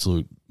an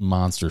absolute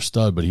monster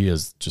stud, but he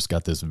has just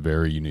got this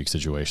very unique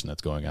situation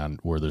that's going on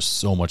where there's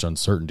so much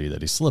uncertainty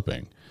that he's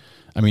slipping.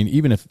 I mean,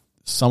 even if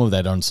some of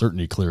that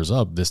uncertainty clears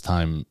up this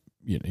time,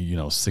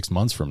 6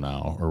 months from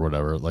now or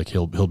whatever, like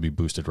he'll be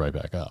boosted right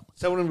back up.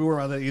 So I wouldn't be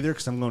worried about that either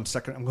because I'm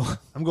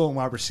going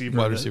wide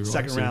receiver,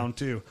 second round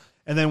too.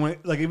 And then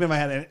even if I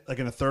had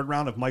in a third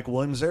round of Mike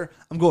Williams there,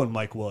 I'm going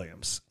Mike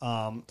Williams.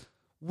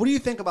 What do you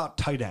think about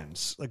tight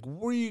ends? Like,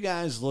 what are you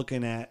guys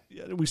looking at?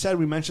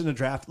 We mentioned the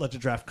draft, let the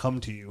draft come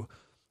to you.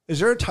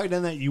 Is there a tight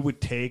end that you would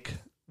take?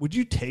 Would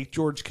you take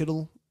George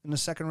Kittle in the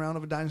second round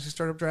of a dynasty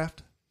startup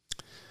draft?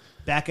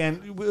 Back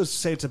end, we'll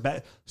say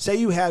say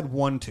you had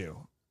 1-2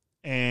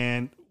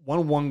 and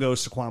 1-1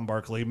 goes Saquon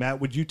Barkley.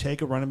 Matt, would you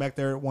take a running back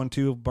there at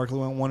 1-2 if Barkley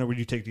went 1, or would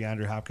you take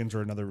DeAndre Hopkins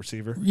or another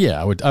receiver?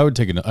 Yeah, I would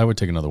take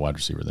another wide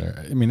receiver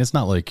there. I mean, it's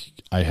not like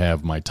I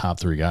have my top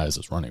 3 guys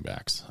as running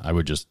backs. I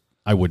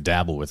would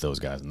dabble with those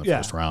guys in the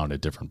first round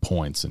at different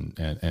points,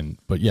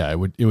 but yeah, it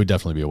would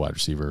definitely be a wide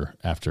receiver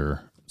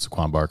after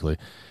Saquon Barkley.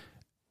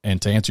 And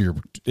to answer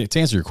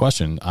your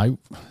question,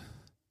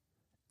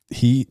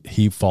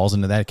 he falls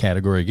into that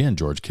category again,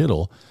 George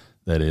Kittle,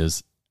 that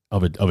is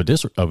of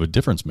a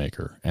difference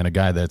maker and a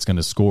guy that's going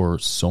to score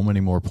so many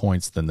more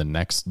points than the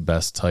next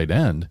best tight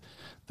end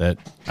that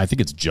I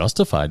think it's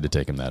justified to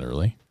take him that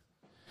early.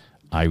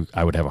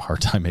 I would have a hard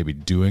time maybe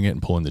doing it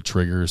and pulling the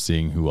trigger,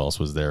 seeing who else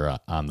was there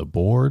on the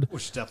board.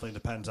 Which definitely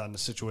depends on the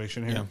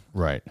situation here. Yeah.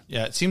 Right.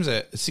 Yeah, it seems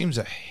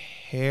a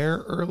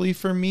hair early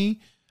for me,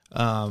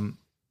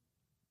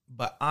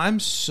 but I'm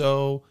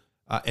so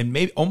and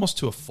maybe almost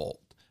to a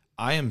fault.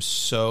 I am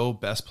so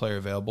best player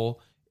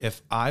available.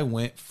 If I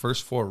went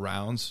first 4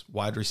 rounds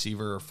wide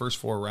receiver or first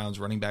 4 rounds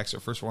running backs or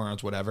first 4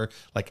 rounds whatever,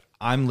 like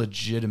I'm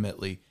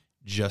legitimately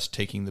just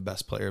taking the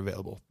best player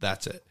available.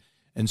 That's it.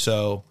 And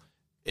so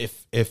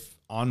if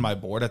on my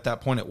board at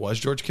that point it was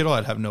George Kittle,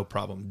 I'd have no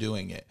problem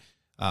doing it.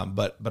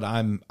 But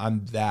I'm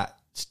that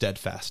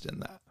steadfast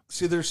in that.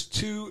 See,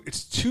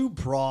 it's too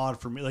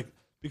broad for me. Like,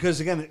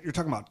 because again, you're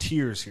talking about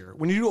tiers here.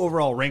 When you do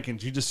overall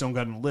rankings, you just don't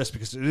got on the list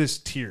because it is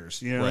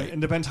tiers, Right. And it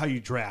depends how you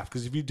draft.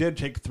 Because if you did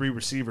take 3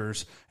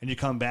 receivers and you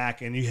come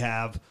back and you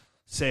have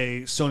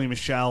say Sony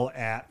Michel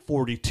at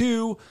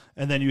 42,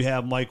 and then you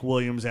have Mike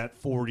Williams at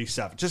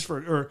 47. Just for,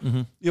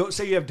 or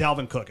say you have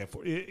Dalvin Cook at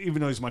 40,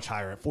 even though he's much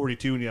higher at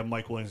 42, and you have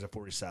Mike Williams at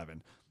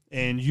 47,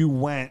 and you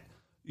went,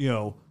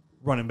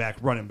 running back,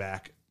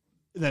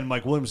 and then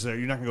Mike Williams is there.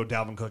 You're not going to go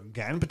Dalvin Cook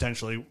again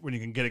potentially when you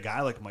can get a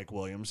guy like Mike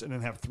Williams and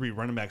then have 3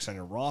 running backs on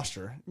your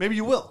roster. Maybe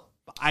you will.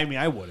 I mean,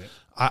 I wouldn't.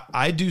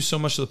 I do so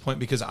much to the point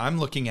because I'm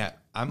looking at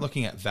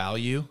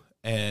value.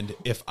 And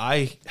if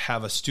I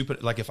have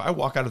if I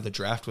walk out of the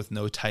draft with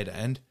no tight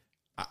end,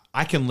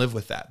 I can live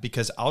with that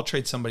because I'll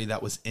trade somebody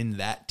that was in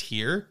that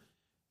tier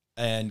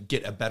and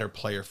get a better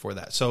player for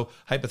that. So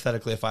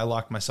hypothetically, if I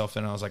locked myself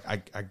in, I was like,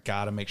 I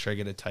got to make sure I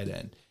get a tight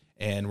end.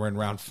 And we're in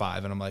round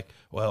 5, and I'm like,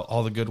 well,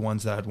 all the good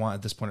ones that I'd want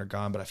at this point are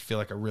gone, but I feel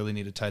like I really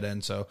need a tight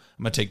end, so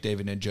I'm going to take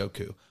David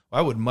Njoku. Well,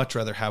 I would much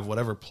rather have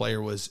whatever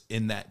player was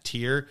in that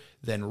tier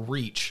than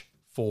reach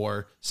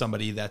for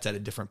somebody that's at a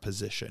different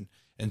position.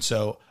 And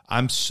so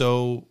I'm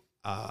so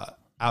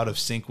out of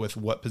sync with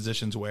what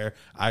positions where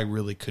I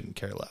really couldn't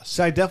care less.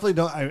 So I definitely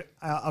don't.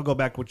 I'll go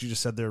back to what you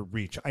just said there.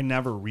 Reach. I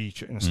never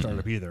reach in a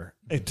startup either.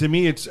 To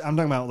me, I'm talking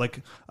about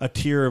like a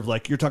tier of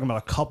like you're talking about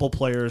a couple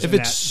players. If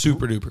it's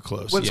super duper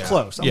close, when it's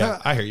close.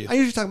 I hear you. I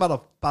usually talk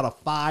about a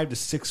 5 to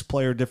 6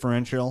 player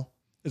differential.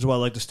 Is what I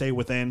like to stay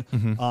within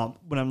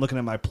when I'm looking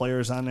at my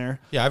players on there.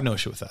 Yeah, I have no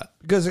issue with that.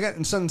 Because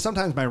again,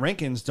 sometimes my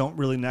rankings don't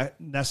really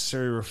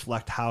necessarily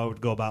reflect how I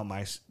would go about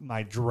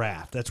my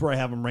draft. That's where I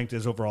have them ranked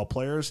as overall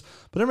players.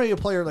 But there may be a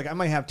player like I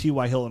might have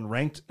T.Y. Hilton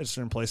ranked at a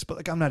certain place, but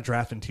like I'm not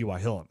drafting T.Y.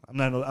 Hilton.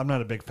 I'm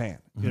not a big fan.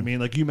 You know what I mean?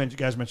 Like you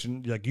guys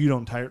mentioned, like you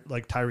don't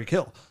like Tyreek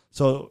Hill,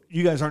 so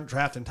you guys aren't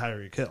drafting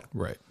Tyreek Hill,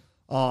 right?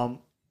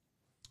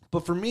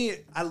 But for me,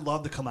 I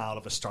love to come out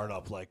of a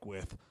startup like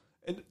with.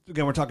 And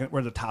again, we're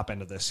at the top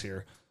end of this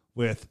here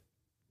with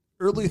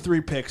early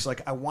 3 picks.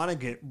 Like I want to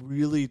get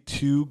really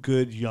 2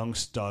 good young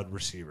stud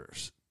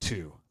receivers.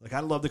 2. Like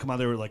I'd love to come out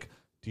there with like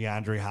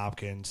DeAndre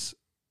Hopkins,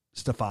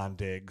 Stephon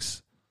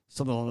Diggs,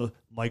 something like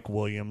Mike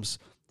Williams.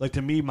 Like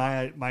to me,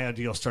 my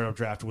ideal startup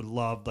draft would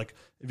love like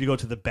if you go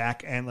to the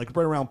back end, like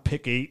right around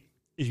pick 8,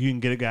 if you can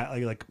get a guy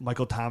like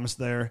Michael Thomas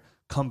there,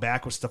 come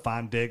back with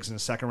Stephon Diggs in the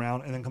 2nd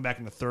round, and then come back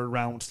in the 3rd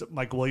round with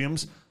Mike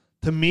Williams.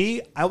 To me,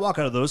 I walk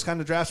out of those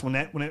kind of drafts when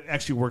it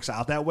actually works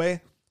out that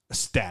way,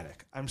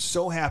 ecstatic. I'm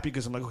so happy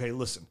because I'm like, okay,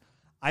 listen,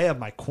 I have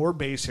my core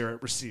base here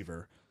at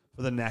receiver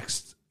for the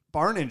next,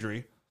 barring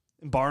injury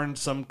and barring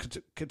some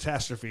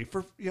catastrophe,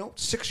 for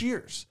 6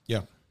 years.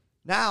 Yeah.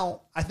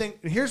 Now, I think,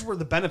 and here's where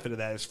the benefit of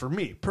that is for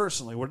me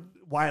personally,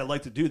 why I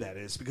like to do that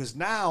is because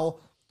now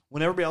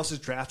when everybody else is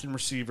drafting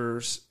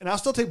receivers, and I'll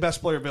still take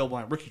best player available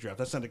on rookie draft,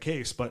 that's not the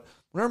case, but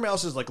when everybody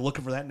else is like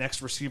looking for that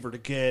next receiver to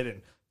get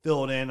and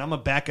fill it in. I'm a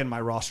back end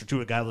my roster to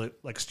a guy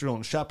like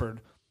Sterling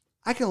Shepard.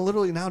 I can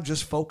literally now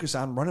just focus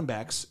on running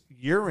backs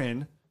year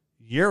in,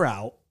 year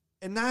out,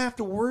 and not have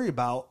to worry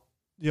about,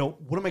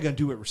 what am I going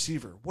to do at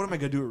receiver? What am I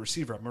going to do at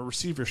receiver? I'm a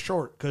receiver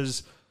short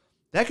because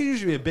that can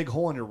usually be a big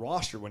hole in your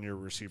roster when you're a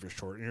receiver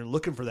short and you're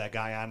looking for that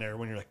guy on there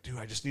when you're like, dude,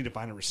 I just need to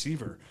find a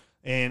receiver.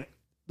 And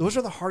those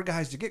are the hard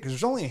guys to get because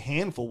there's only a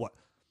handful,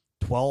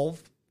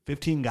 12,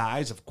 15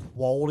 guys of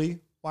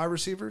quality wide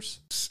receivers,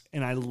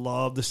 and I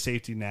love the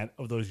safety net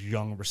of those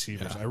young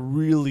receivers. Yeah. I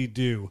really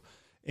do.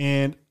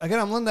 And again,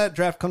 I'm letting that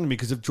draft come to me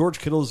because if George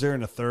Kittle is there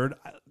in the 3rd,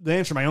 to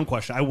answer my own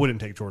question, I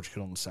wouldn't take George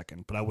Kittle in the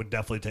 2nd, but I would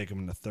definitely take him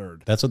in the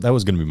 3rd. That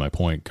was going to be my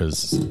point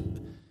because,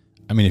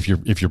 I mean, if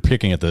you're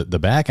picking at the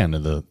back end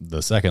of the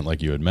 2nd,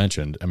 like you had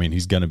mentioned, I mean,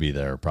 he's going to be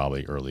there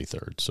probably early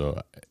 3rd.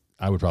 So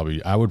I would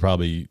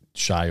probably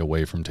shy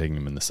away from taking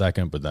him in the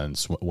 2nd, but then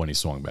when he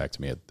swung back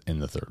to me in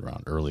the 3rd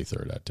round, early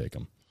 3rd, I'd take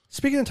him.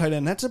 Speaking of tight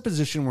end, that's a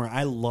position where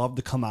I love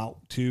to come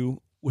out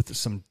to with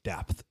some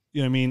depth.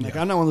 You know what I mean? Like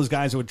I'm not one of those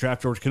guys that would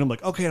draft George Kittle. I'm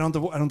like, okay, I don't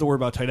have to worry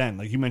about tight end.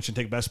 Like you mentioned,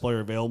 take best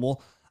player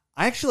available.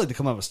 I actually like to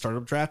come out of a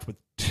startup draft with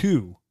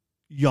 2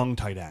 young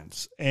tight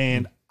ends,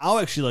 and I'll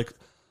actually like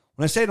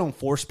when I say I don't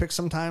force pick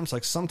sometimes.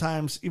 Like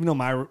sometimes, even though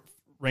my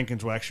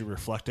rankings will actually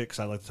reflect it, because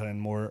I like the tight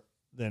end more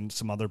than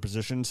some other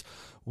positions,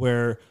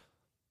 where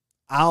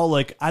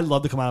I'd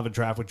love to come out of a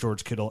draft with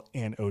George Kittle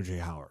and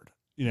OJ Howard.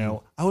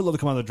 I would love to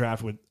come out of the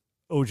draft with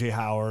OJ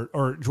Howard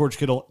or George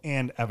Kittle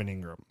and Evan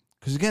Ingram.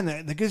 Because again,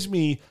 that gives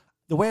me,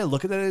 the way I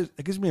look at that is,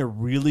 it gives me a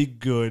really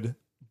good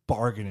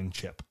bargaining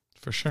chip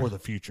for sure for the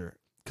future.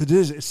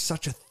 Because it's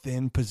such a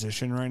thin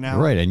position right now.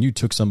 Right. And you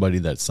took somebody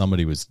that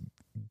somebody was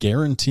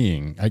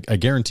guaranteeing. I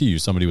guarantee you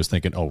somebody was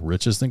thinking, oh,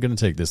 Rich isn't going to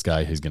take this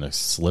guy. He's going to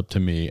slip to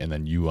me. And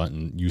then you went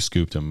and you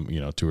scooped him,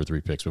 2 or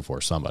 3 picks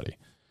before somebody.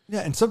 Yeah,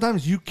 and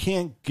sometimes you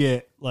can't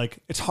get,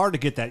 it's hard to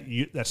get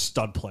that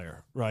stud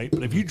player, right?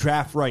 But if you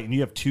draft right and you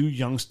have 2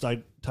 young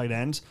tight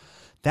ends,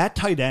 that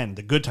tight end,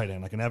 the good tight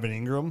end, like an Evan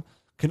Ingram,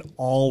 can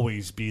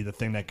always be the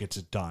thing that gets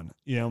it done.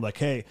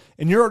 Hey,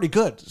 and you're already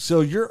good.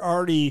 So you're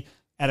already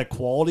at a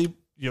quality,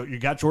 you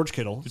got George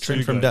Kittle. You're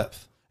trading from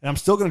depth. And I'm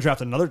still going to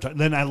draft another tight.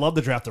 Then I love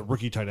to draft the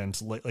rookie tight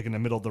ends, like in the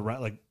middle of the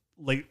round,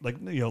 late,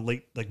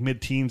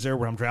 mid-teens there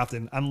where I'm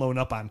drafting. I'm loading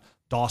up on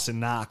Dawson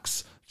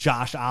Knox,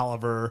 Josh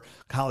Oliver,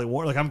 Collie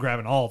Ward. I'm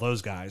grabbing all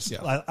those guys.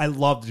 Yeah. I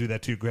love to do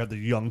that too. Grab the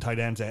young tight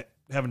ends that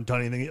haven't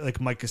done anything like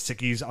Mike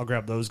Gesicki's, I'll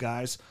grab those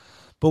guys.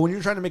 But when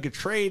you're trying to make a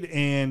trade,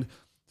 and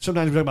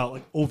sometimes we talk about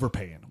like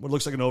overpaying, what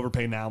looks like an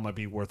overpay now might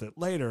be worth it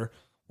later.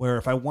 Where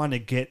if I want to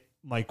get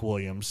Mike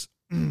Williams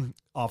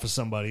off of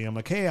somebody, I'm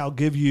like, hey, I'll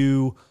give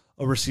you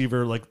a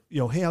receiver, like,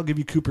 hey, I'll give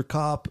you Cooper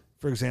Kupp,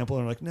 for example.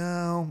 And I'm like,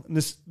 no, and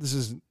this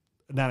is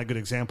not a good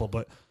example,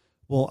 but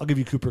well, I'll give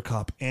you Cooper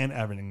Kupp and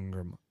Evan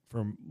Ingram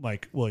for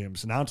Mike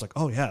Williams. And now it's like,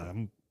 oh yeah,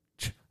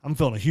 I'm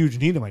feeling a huge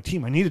need in my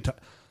team. I need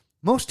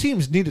most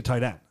teams need a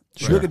tight end.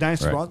 Sure. You look at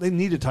Dynasty, they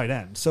need a tight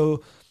end.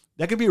 So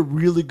that could be a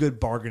really good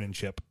bargaining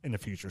chip in the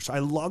future. So I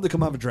love to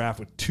come out of a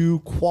draft with 2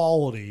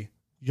 quality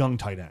young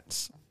tight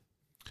ends.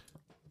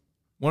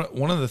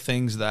 One of the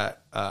things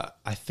that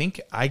I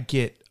think I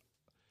get,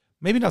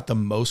 maybe not the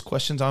most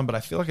questions on, but I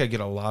feel like I get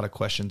a lot of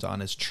questions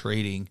on is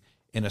trading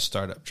in a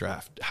startup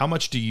draft. How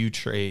much do you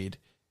trade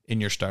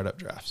in your startup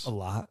drafts? A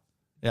lot.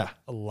 Yeah.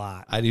 A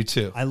lot. I do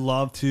too. I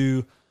love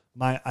to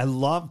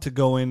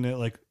go in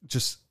like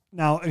just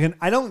now again,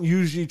 I don't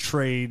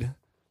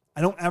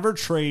ever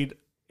trade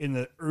in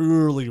the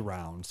early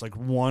rounds, like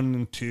 1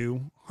 and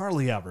 2,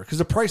 hardly ever, because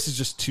the price is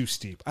just too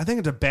steep. I think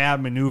it's a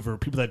bad maneuver.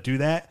 People that do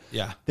that,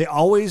 they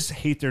always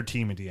hate their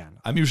team at the end.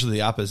 I'm usually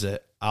the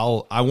opposite.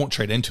 I won't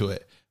trade into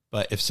it,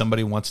 but if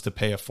somebody wants to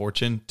pay a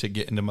fortune to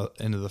get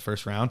into the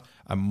first round,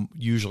 I'm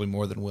usually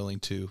more than willing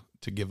to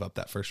give up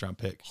that first round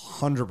pick.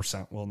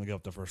 100% willing to give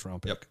up the first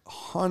round pick. Yep.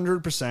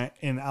 100%,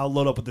 and I'll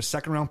load up with the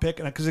second round pick,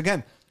 and because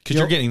again. Because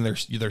you're getting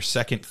their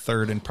second,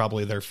 third, and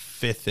probably their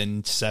 5th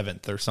and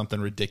 7th or something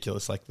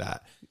ridiculous like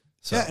that.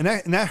 So. Yeah,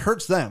 and that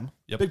hurts them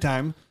big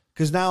time.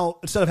 Because now,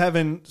 instead of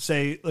having,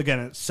 say, again,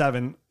 at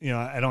 7,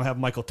 I don't have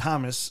Michael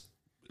Thomas,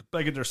 but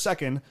I get their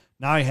second.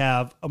 Now I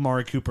have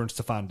Amari Cooper and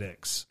Stephon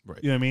Diggs. Right.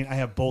 You know what I mean? I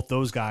have both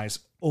those guys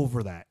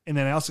over that. And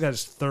then I also got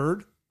his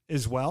third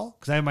as well,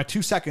 because I have my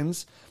 2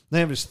 seconds. Then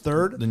I have his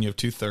third. Then you have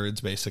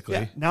 2/3, basically.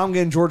 Yeah, now I'm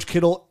getting George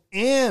Kittle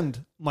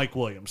and Mike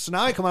Williams. So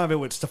now I come out of it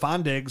with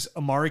Stephon Diggs,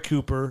 Amari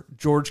Cooper,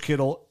 George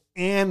Kittle,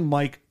 and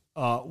Mike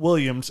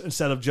Williams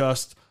instead of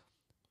just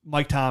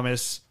Mike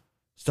Thomas,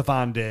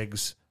 Stephon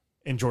Diggs,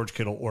 and George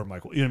Kittle or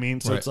Michael. You know what I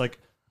mean? So It's like,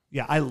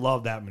 yeah, I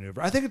love that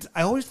maneuver.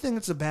 I always think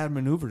it's a bad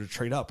maneuver to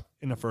trade up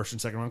in the first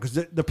and second round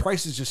because the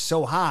price is just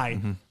so high.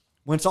 Mm-hmm.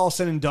 When it's all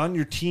said and done,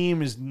 your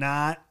team is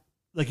not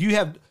like you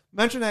have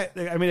mentioned that.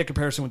 I made a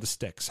comparison with the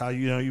sticks. How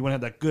you want to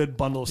have that good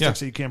bundle of sticks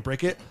that you can't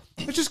break it.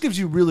 It just gives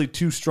you really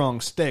 2 strong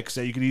sticks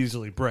that you could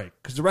easily break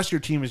because the rest of your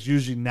team is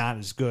usually not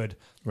as good,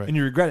 and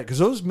you regret it because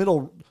those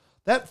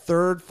that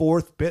 3rd,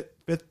 4th,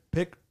 5th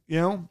pick,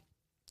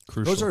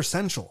 Crucial. Those are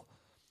essential.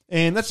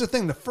 And that's the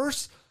thing. The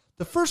first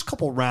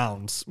couple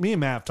rounds, me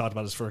and Matt have talked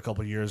about this for a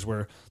couple of years,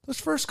 where those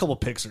first couple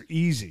picks are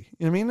easy.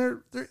 You know what I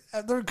mean?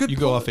 They're good. You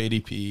go off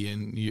ADP,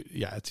 and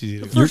it's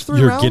easy.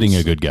 You're getting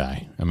a good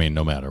guy. I mean,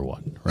 no matter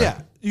what. Right?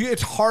 Yeah,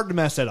 it's hard to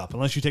mess that up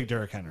unless you take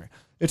Derrick Henry.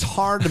 It's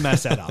hard to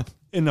mess that up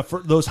in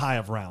those high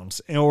of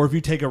rounds, or if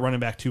you take a running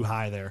back too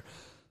high there.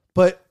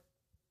 But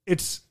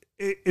it's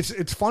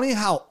funny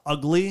how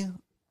ugly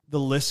the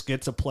list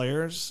gets of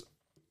players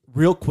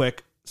real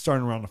quick,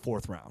 starting around the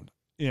 4th round.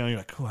 You're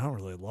like, I don't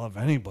really love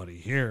anybody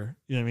here.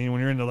 You know what I mean?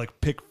 When you're into like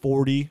pick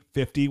 40,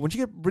 50, once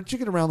you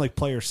get around like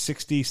player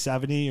 60,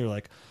 70, you're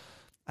like,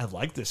 I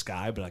like this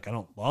guy, but like I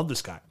don't love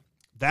this guy.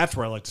 That's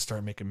where I like to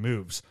start making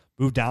moves.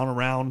 Move down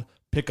around,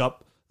 pick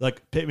up a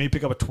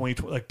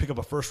 20, like pick up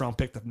a first round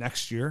pick the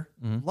next year.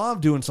 Mm-hmm. Love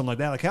doing something like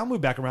that. Like, I'll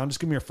move back around. Just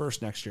give me your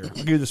first next year. I'll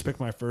give you this pick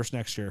my first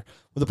next year.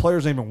 Well, the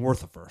players ain't even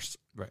worth a first.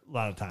 Right. A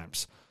lot of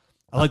times.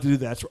 I like to do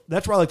that.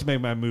 That's where I like to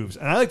make my moves.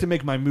 And I like to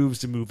make my moves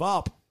to move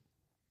up.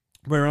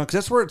 Right around, because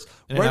that's where it's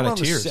right around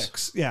the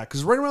 6. Yeah,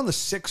 because right around the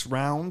 6th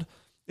round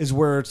is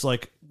where it's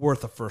like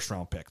worth a first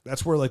round pick.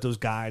 That's where like those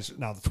guys.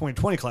 Now the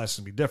 2020 class is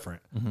gonna be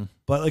different,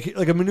 but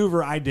like a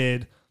maneuver I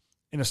did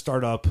in a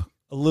startup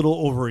a little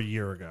over a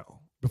year ago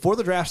before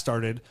the draft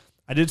started.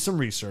 I did some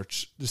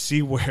research to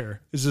see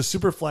where this is a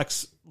super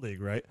flex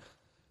league, right?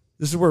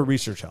 This is where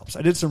research helps.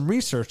 I did some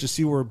research to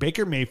see where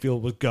Baker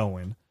Mayfield was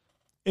going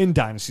in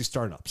dynasty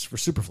startups for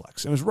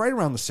Superflex. It was right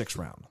around the 6th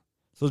round.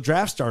 So the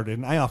draft started,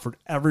 and I offered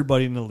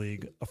everybody in the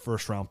league a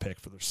first-round pick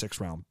for their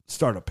 6th-round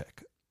startup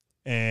pick.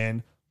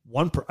 And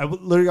I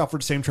literally offered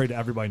the same trade to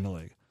everybody in the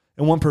league.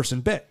 And one person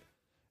bit.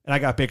 And I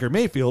got Baker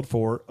Mayfield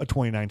for a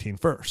 2019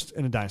 first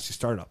in a dynasty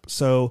startup.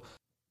 So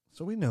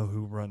we know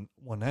who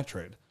won that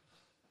trade.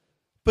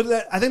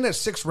 But I think that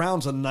 6th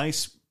round's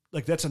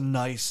that's a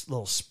nice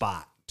little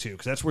spot, too,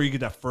 because that's where you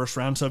get that first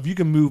round. So if you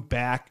can move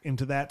back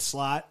into that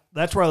slot,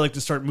 that's where I like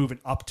to start moving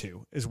up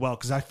to as well,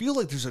 because I feel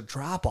like there's a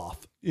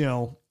drop-off,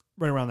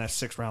 right around that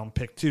 6th round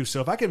pick too.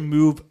 So if I can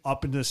move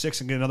up into the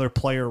 6th and get another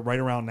player right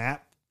around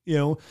that,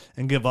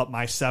 and give up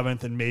my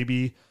 7th and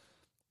maybe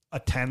a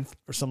 10th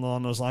or something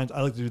along those lines,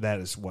 I like to do that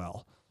as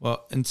well.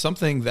 Well, and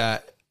something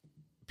that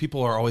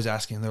people are always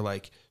asking, they're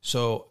like,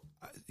 so,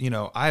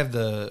 I have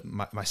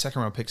my 2nd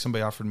round pick.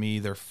 Somebody offered me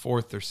their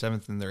 4th, their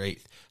 7th, and their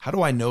 8th. How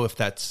do I know if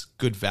that's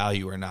good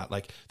value or not?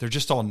 Like, they're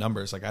just all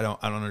numbers. Like, I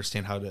don't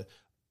understand how to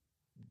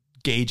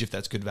gauge if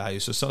that's good value.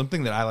 So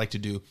something that I like to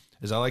do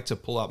is I like to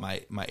pull out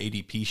my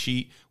ADP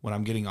sheet when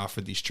I'm getting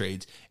offered these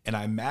trades, and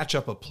I match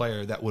up a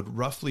player that would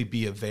roughly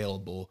be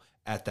available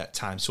at that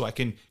time. So I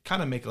can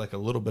kind of make like a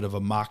little bit of a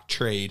mock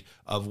trade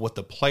of what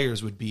the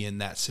players would be in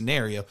that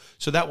scenario.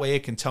 So that way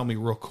it can tell me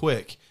real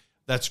quick,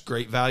 that's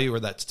great value or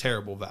that's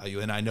terrible value.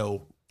 And I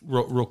know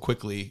real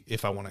quickly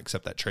if I want to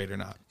accept that trade or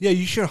not. Yeah,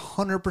 you should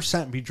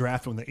 100% be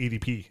drafting the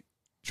ADP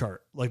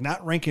chart, like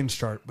not rankings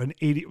chart, but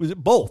was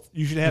it both?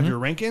 You should have your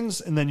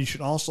rankings, and then you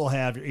should also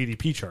have your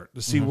ADP chart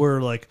to see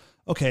where, like,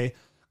 okay,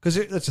 because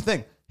that's the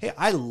thing. Hey,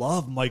 I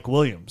love Mike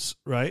Williams,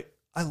 right?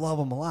 I love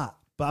him a lot,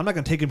 but I'm not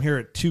going to take him here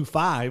at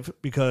 2.5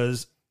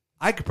 because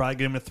I could probably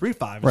get him at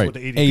 3.5. Is what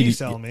the ADP is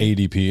telling me.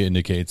 ADP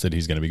indicates that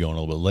he's going to be going a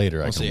little bit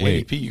later. I can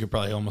wait. ADP, you could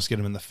probably almost get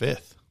him in the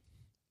 5th.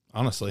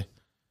 Honestly,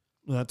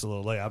 well, that's a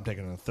little late. I'm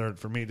taking a 3rd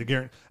for me to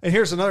guarantee. And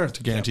here's another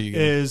to guarantee you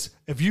is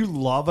if you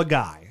love a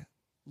guy,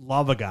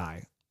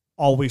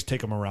 always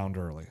take him around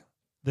early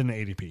than the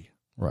ADP.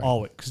 Right.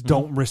 Always, because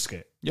don't risk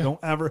it. Yeah. Don't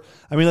ever.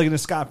 I mean, like in the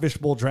Scott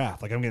Fishbowl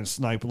draft, like I'm getting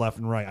sniped left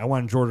and right. I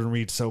wanted Jordan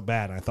Reed so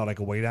bad, and I thought I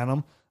could wait on him.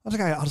 I was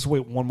like, I'll just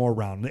wait one more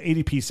round. The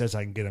ADP says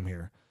I can get him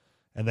here,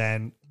 and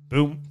then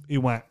boom, he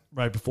went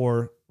right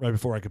before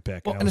I could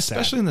pick. Well, and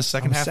especially in the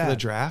second half of the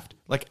draft,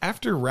 like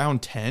after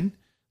round 10,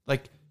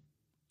 like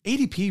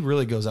ADP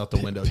really goes out the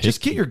window.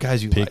 Just get your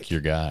guys you like. Pick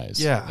your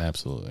guys. Yeah,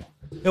 absolutely.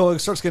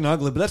 It starts getting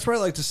ugly, but that's where I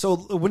like to. So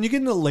when you get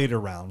into the later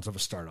rounds of a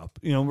startup,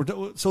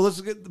 so let's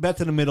get back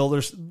to the middle.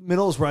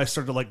 Middle is where I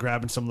start to like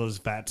grabbing some of those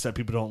vets that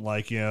people don't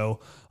like.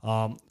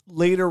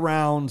 Later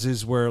rounds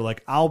is where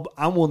like I'm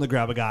willing to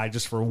grab a guy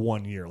just for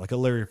 1 year, like a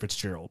Larry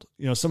Fitzgerald.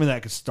 Somebody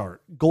that could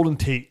start. Golden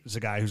Tate is a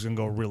guy who's going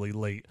to go really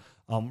late.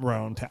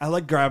 Round 10. I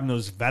like grabbing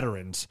those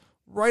veterans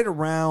right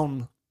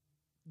around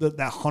that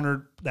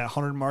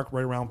 100 mark,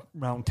 right around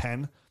round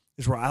 10.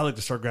 Is where I like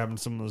to start grabbing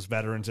some of those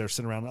veterans that are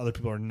sitting around. Other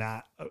people are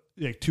not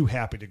too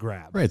happy to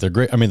grab. Right. They're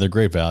great. I mean, they're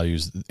great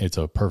values. It's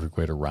a perfect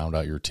way to round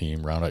out your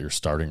team, round out your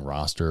starting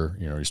roster,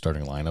 your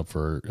starting lineup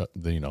for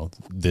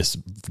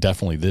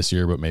this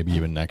year, but maybe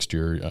even next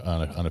year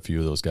on a few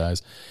of those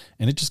guys.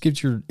 And it just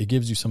gives your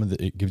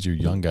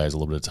young guys a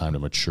little bit of time to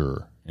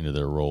mature into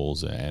their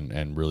roles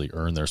and really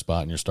earn their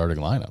spot in your starting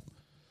lineup.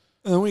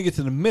 And then when you get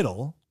to the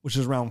middle, which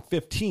is round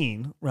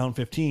 15,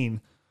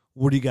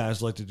 what do you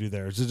guys like to do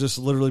there? Is it just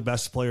literally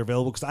best player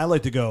available? Because I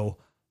like to go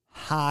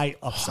high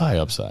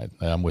upside.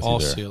 I'm with you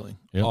there. Ceiling.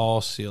 Yep.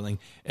 All ceiling.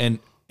 And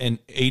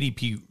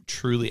ADP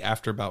truly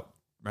after about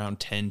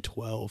round 10,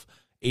 12,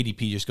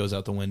 ADP just goes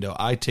out the window.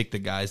 I take the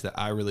guys that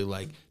I really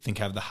like, think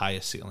have the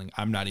highest ceiling.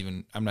 I'm not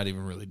even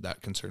really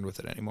that concerned with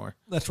it anymore.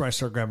 That's where I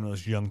start grabbing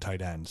those young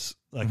tight ends.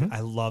 Like I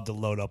love to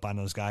load up on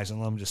those guys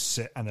and let them just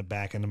sit on the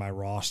back end of my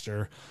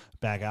roster,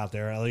 back out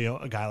there.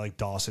 A guy like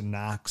Dawson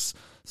Knox,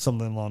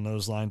 something along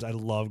those lines. I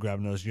love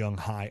grabbing those young,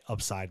 high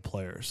upside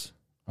players.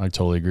 I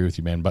totally agree with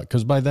you, man. But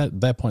because by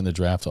that point in the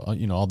draft,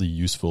 all the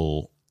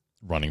useful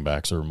running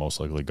backs are most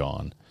likely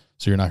gone.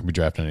 So you're not going to be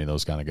drafting any of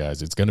those kind of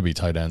guys. It's going to be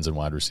tight ends and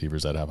wide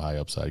receivers that have high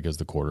upside because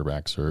the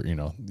quarterbacks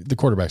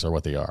are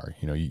what they are.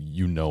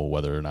 You know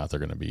whether or not they're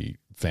going to be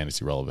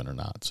fantasy relevant or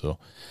not. So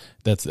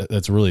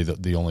that's really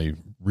the only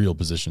real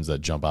positions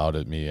that jump out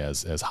at me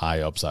as high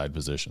upside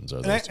positions.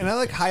 And I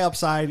like high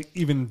upside,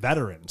 even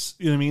veterans.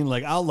 You know what I mean?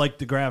 Like I'll like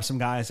to grab some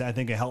guys that I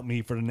think can help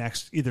me for the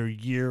next either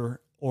year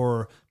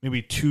or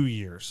maybe 2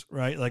 years,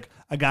 right? Like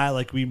a guy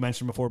like we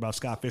mentioned before about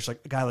Scott Fish,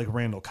 like a guy like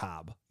Randall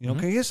Cobb. He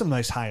has some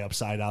nice high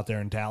upside out there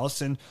in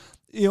Dallas. And,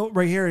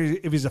 right here,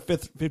 if he's a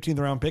 15th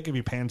round pick, if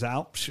he pans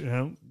out,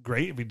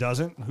 great. If he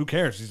doesn't, who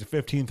cares? He's a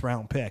 15th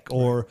round pick.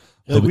 Or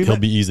he'll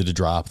be easy to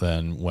drop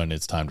then when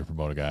it's time to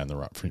promote a guy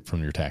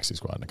from your taxi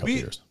squad in a couple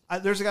years.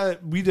 There's a guy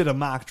that we did a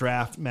mock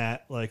draft,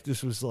 Matt, like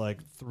this was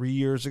like 3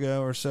 years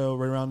ago or so,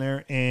 right around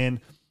there. And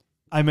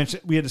I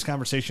mentioned we had this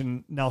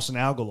conversation. Nelson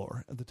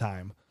Aguilar at the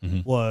time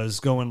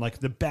was going like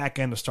the back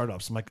end of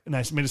startups. I'm like, and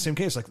I made the same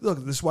case. Like, look,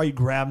 this is why you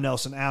grab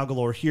Nelson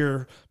Aguilar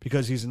here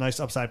because he's a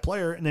nice upside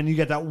player, and then you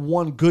get that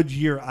one good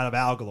year out of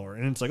Aguilar,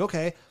 and it's like,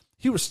 okay,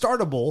 he was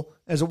startable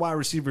as a wide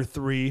receiver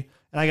 3,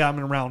 and I got him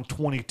in round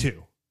 22.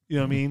 You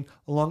know what I mean?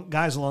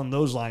 Along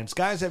those lines,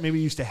 guys that maybe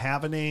used to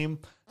have a name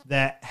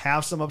that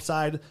have some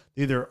upside,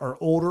 either are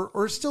older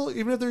or still,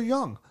 even if they're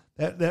young,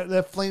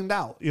 that flamed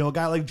out. A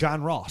guy like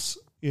John Ross.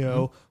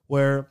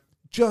 Where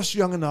just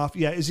young enough.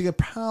 Yeah, is he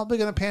probably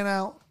going to pan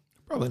out?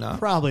 Probably not.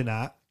 Probably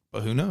not.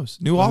 But who knows?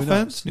 New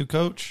offense, new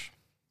coach.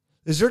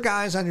 Is there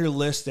guys on your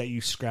list that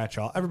you scratch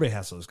off? Everybody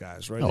has those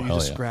guys, right? That you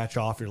just scratch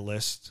off your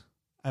list.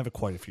 I have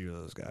quite a few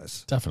of those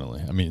guys.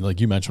 Definitely. I mean,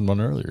 like you mentioned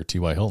one earlier,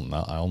 T.Y. Hilton.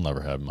 I'll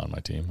never have him on my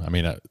team. I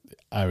mean, I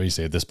always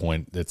say at this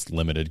point it's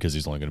limited because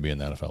he's only going to be in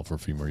the NFL for a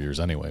few more years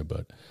anyway.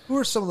 But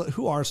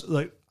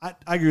I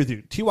agree with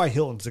you. T.Y.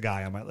 Hilton's the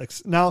guy I might like.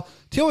 Now,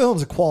 T.Y.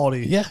 Hilton's a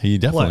quality. Yeah, he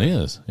definitely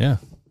is. Yeah.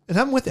 And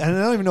I'm with it. And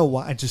I don't even know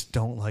why. I just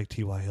don't like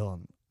T.Y.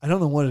 Hilton. I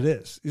don't know what it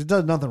is. He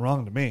does nothing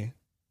wrong to me.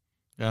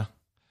 Yeah.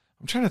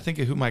 I'm trying to think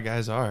of who my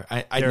guys are.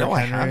 I know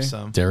Henry. I have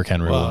some. Derrick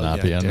Henry will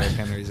not be on Derrick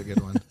Henry's a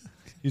good one.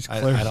 He's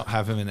clearly, I don't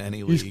have him in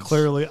any leagues. he's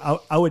clearly.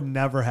 I would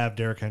never have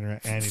Derrick Henry on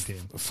any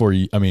team.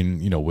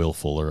 Will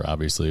Fuller,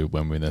 obviously,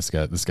 this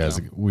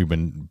guy's we've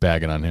been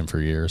bagging on him for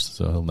years,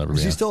 so he'll never be.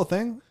 Is he still a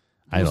thing?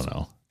 I don't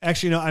know.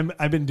 Actually,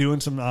 I've been doing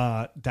some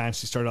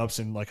Dynasty startups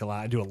and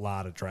I do a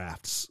lot of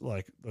drafts,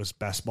 like those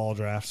best ball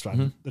drafts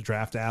on the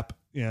draft app.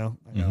 I got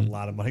a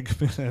lot of money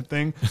coming in that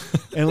thing.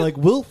 And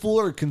Will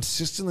Fuller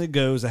consistently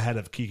goes ahead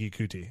of Kiki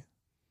Kuti.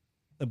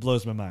 It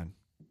blows my mind.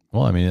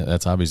 Well,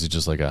 that's obviously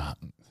just like a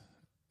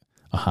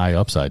high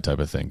upside type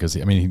of thing because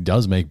he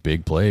does make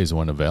big plays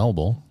when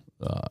available.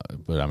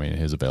 But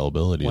his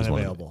availability is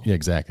available. Yeah,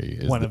 exactly.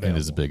 It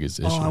is the biggest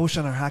issue. I wish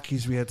on our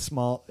hotkeys we had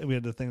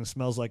the thing that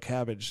smells like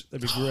cabbage.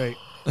 That'd be great.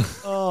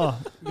 Oh,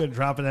 good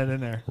dropping that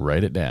in there.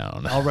 Write it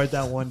down. I'll write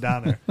that one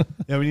down there.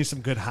 Yeah, we need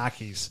some good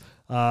hotkeys.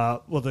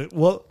 We're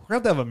gonna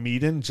have to have a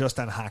meeting just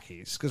on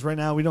hotkeys because right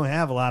now we don't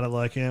have a lot of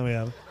we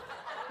have.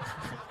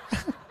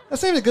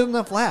 That's not even a good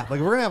enough laugh. We're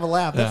gonna have a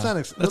laugh. That's not.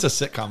 That's a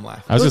sitcom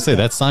laugh. I was gonna say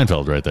that's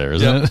Seinfeld right there,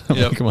 isn't it?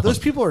 Yep. Come on. Those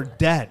people are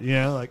dead.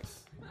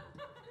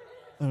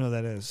 I don't know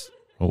what that is.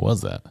 What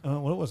was that?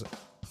 What was it?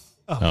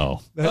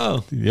 Oh,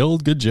 the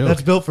old good joke.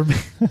 That's built for me.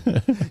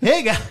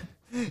 Hey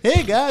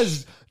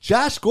guys,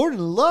 Josh Gordon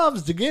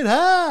loves to get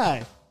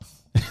high.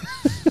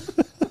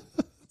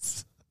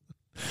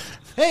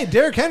 Hey,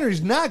 Derrick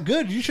Henry's not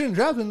good. You shouldn't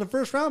draft him in the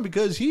first round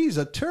because he's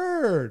a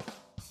turd.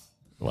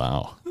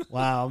 Wow,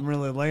 I'm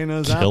really laying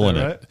those killing out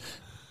there, it. Right?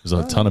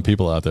 There's a ton of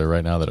people out there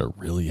right now that are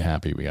really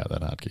happy we got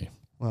that hotkey.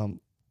 Well,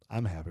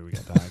 I'm happy we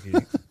got the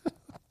hotkey.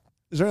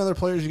 Is there any other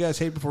players you guys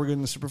hate before we get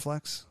into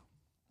Superflex?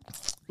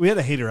 We had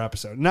a hater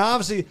episode. Now,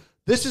 obviously,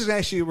 this is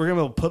actually, we're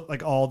going to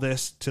put all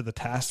this to the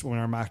test when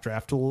our mock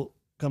draft tool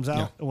comes out.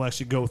 Yeah. And we'll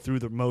actually go through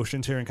the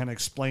motions here and kind of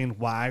explain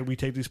why we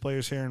take these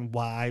players here and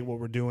what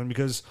we're doing.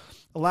 Because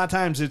a lot of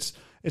times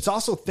it's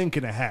also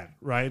thinking ahead,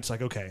 right? It's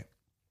okay,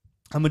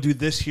 I'm going to do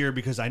this here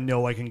because I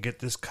know I can get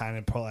this kind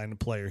of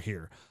player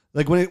here.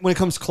 When it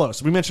comes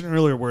close, we mentioned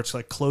earlier where it's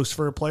close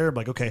for a player,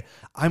 okay,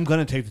 I'm going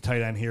to take the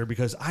tight end here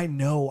because I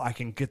know I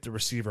can get the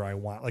receiver I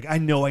want. I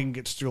know I can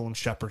get Sterling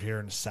Shepard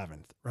here in the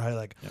 7th,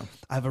 right?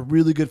 I have a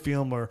really good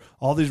feeling where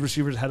all these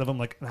receivers ahead of him,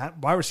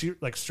 wide receiver,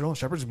 Sterling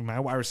Shepard's going to be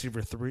my wide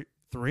receiver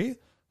three.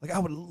 I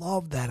would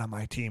love that on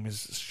my team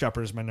is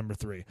Shepard is my number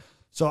 3.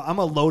 So I'm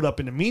going to load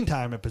up in the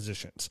meantime at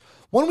positions.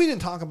 One we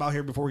didn't talk about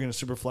here before we get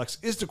into Superflex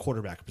is the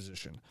quarterback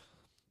position.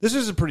 This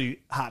is a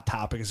pretty hot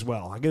topic as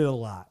well. I get it a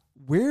lot.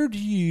 Where do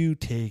you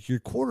take your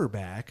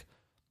quarterback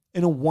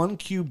in a 1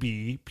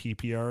 QB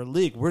PPR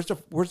league? Where's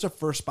the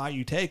first spot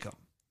you take him?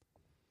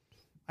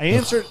 I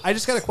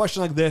just got a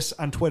question like this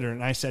on Twitter,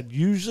 and I said,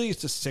 usually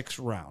it's the 6th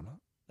round.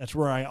 That's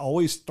where I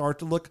always start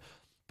to look.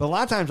 But a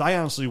lot of times I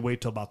honestly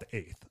wait till about the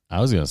 8th. I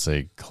was going to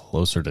say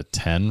closer to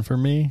 10 for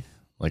me.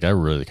 I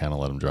really kind of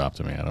let him drop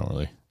to me. I don't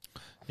really.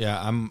 Yeah,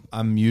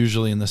 I'm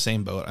usually in the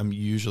same boat. I'm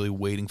usually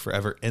waiting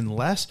forever,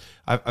 unless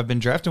I've been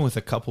drafting with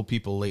a couple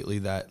people lately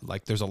that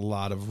there's a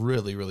lot of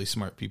really, really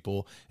smart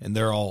people, and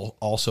they're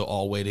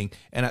all waiting.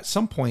 And at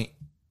some point,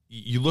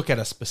 you look at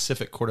a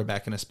specific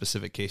quarterback in a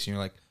specific case, and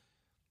you're like,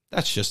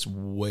 that's just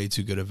way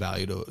too good a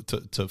value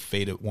to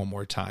fade it one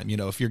more time.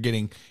 If you're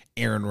getting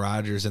Aaron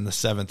Rodgers in the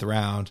 7th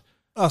round.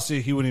 Oh,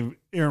 see, he wouldn't even.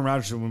 Aaron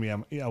Rodgers wouldn't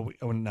be. I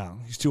wouldn't know.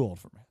 He's too old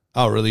for me.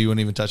 Oh, really? You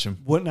wouldn't even touch him?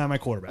 Wouldn't have my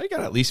quarterback. I got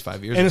at least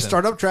 5 years. In a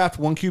startup draft,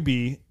 1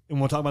 QB, and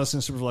we'll talk about this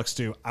in Superflex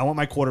too. I want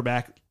my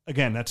quarterback.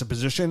 Again, that's a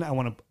position I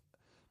want to.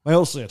 My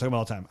whole sleeve, I talk about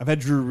all the time. I've had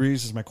Drew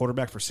Brees as my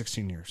quarterback for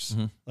 16 years.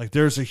 Mm-hmm.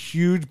 There's a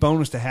huge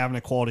bonus to having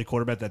a quality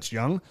quarterback that's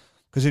young,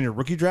 because in your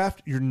rookie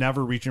draft, you're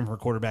never reaching for a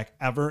quarterback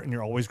ever, and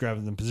you're always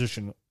grabbing them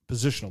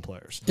positional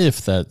players.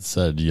 If that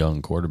said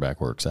young quarterback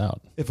works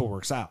out. If it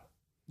works out.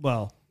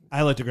 Well,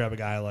 I like to grab a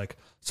guy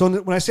so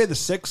when I say the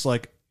 6,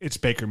 it's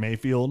Baker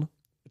Mayfield,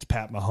 it's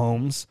Pat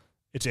Mahomes,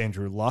 it's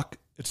Andrew Luck,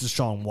 it's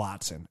Deshaun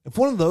Watson. If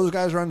one of those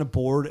guys are on the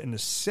board in the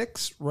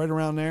 6, right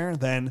around there,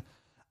 then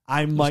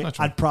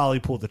I'd probably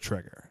pull the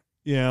trigger,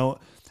 and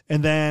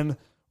then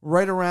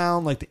right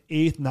around the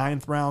 8th,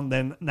 9th round,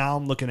 then now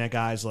I'm looking at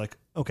guys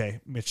okay,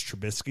 Mitch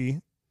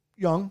Trubisky,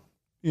 young,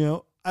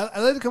 I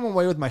like to come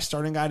away with my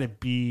starting guy to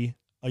be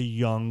a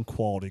young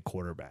quality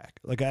quarterback.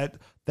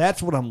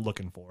 That's what I'm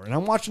looking for. And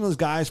I'm watching those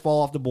guys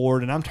fall off the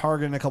board, and I'm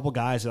targeting a couple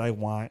guys that I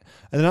want.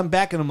 And then I'm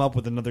backing them up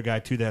with another guy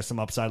too that has some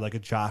upside, like a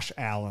Josh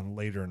Allen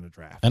later in the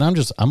draft. And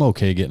I'm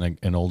okay getting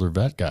an older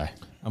vet guy.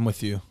 I'm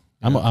with you.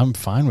 I'm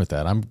fine with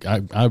that.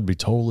 I would be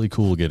totally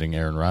cool getting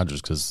Aaron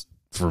Rodgers, because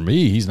for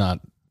me, he's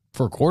not,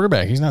 for a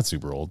quarterback, he's not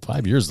super old.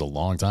 5 years is a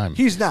long time.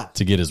 He's not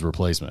to get his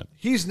replacement.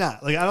 He's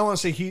not. I don't want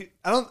to say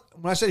when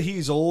I said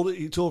he's old,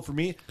 he's too old for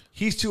me.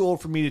 He's too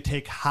old for me to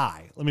take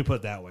high. Let me put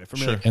it that way. For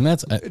me, sure. And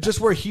that's just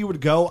where he would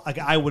go.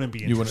 I wouldn't be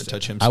interested. You wouldn't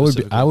touch him.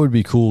 I would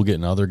be cool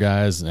getting other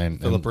guys and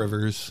Phillip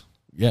Rivers.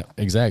 Yeah,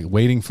 exactly.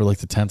 Waiting for the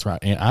 10th round,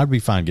 and I'd be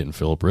fine getting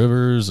Phillip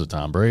Rivers, a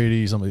Tom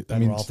Brady, somebody.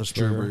 Ben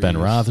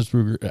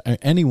Roethlisberger,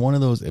 any one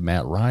of those.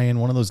 Matt Ryan,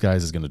 one of those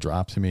guys is going to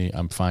drop to me.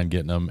 I'm fine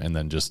getting them, and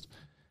then just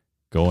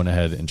going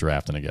ahead and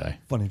drafting a guy.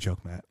 Funny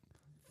joke, Matt.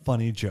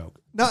 funny joke.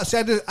 No,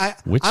 see,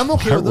 Which I'm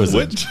okay part with was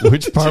those.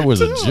 which part was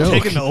a joke?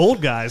 Taking the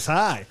old guys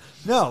high.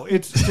 No,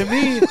 it's to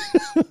me.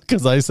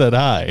 Because I said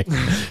hi.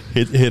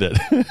 Hit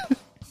it.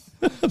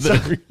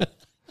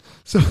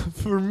 So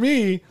for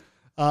me,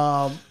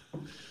 where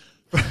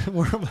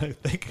am I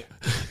thinking?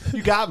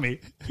 You got me.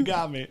 You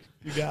got me.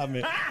 You got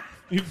me.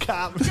 You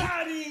got me.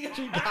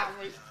 You got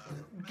me.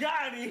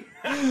 Got me.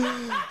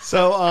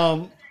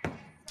 So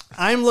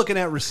I'm looking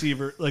at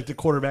receiver, like the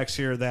quarterbacks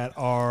here that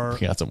are.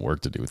 We got some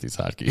work to do with these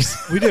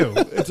hotkeys. We do.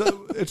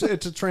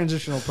 It's a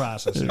transitional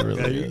process. It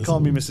really okay? You is. can call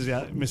me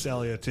Miss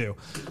Elliott too.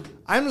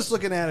 I'm just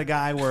looking at a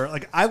guy where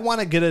like I want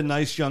to get a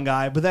nice young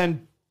guy, but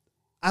then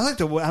I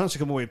don't want to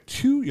come away with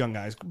two young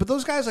guys. But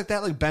those guys like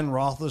that, like Ben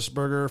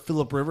Roethlisberger,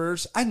 Phillip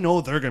Rivers, I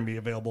know they're going to be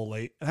available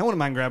late, and I wouldn't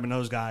mind grabbing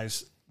those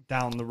guys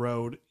down the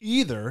road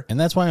either. And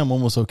that's why I'm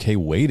almost okay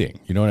waiting.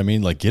 You know what I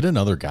mean? Like get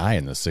another guy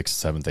in the 6th,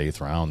 7th,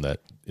 8th round that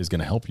is going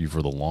to help you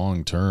for the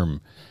long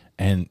term.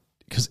 And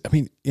because, I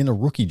mean, in a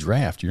rookie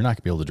draft, you're not going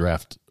to be able to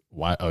draft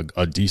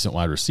a decent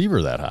wide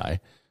receiver that high,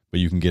 but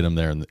you can get him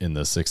there in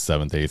the 6th,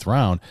 7th, 8th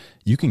round.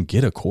 You can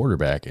get a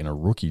quarterback in a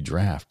rookie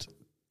draft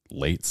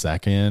late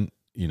 2nd,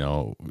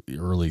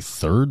 early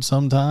 3rd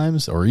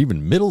sometimes, or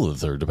even middle of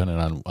the 3rd, depending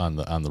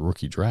on the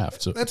rookie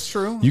draft. So that's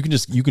true. You can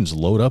just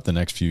load up the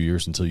next few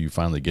years until you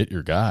finally get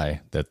your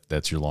guy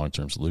that's your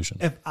long-term solution.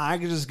 If I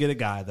could just get a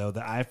guy though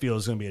that I feel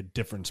is going to be a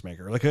difference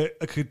maker, like a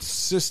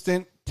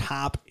consistent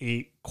top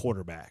 8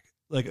 quarterback,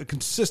 like a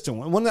consistent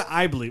one that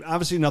I believe.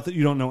 Obviously, not that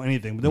you don't know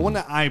anything, but the one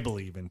that I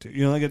believe into.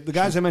 Like the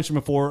guys I mentioned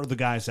before are the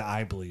guys that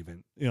I believe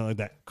in. Like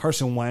that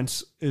Carson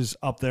Wentz is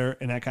up there,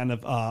 and that kind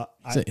of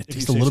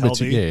he's a little bit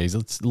too. Yeah, he's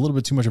a little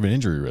bit too much of an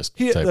injury risk.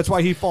 That's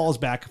why he falls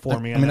back for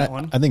me. On that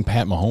one. I think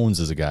Pat Mahomes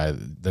is a guy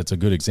that's a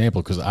good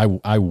example because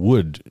I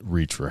would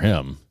reach for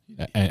him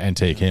and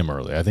take him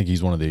early. I think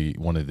he's one of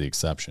the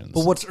exceptions.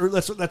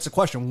 But that's the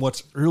question.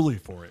 What's early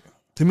for it?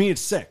 To me,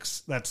 it's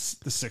 6. That's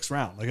the 6th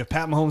round. Like if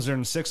Pat Mahomes there in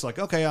the 6th, like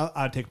okay,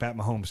 I'd take Pat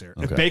Mahomes here.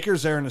 Okay. If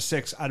Baker's there in the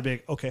 6th, I'd be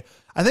like, okay.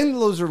 I think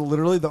those are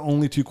literally the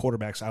only 2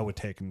 quarterbacks I would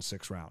take in the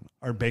 6th round.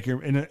 Are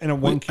Baker in a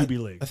 1 QB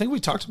league. I think we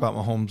talked about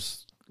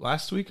Mahomes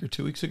last week or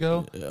 2 weeks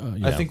ago.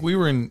 Yeah. I think we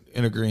were in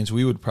agreement.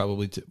 We would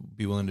probably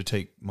be willing to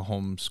take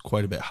Mahomes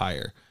quite a bit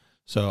higher.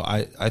 So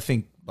I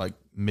think like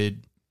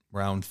mid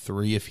round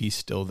 3, if he's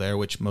still there,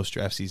 which most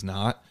drafts he's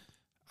not.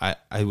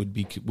 I would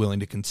be willing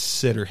to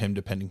consider him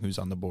depending who's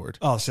on the board.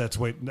 Oh, so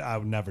I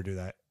would never do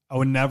that. I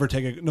would never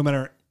take no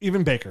matter,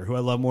 even Baker, who I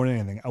love more than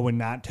anything, I would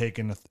not take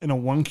in a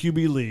 1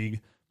 QB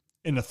league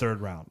in the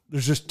 3rd round.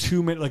 There's just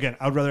too many. Again,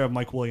 I would rather have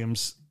Mike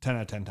Williams 10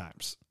 out of 10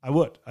 times. I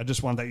would. I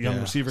just want that young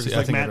receiver. Because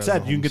like Matt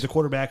said, you can get the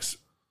quarterbacks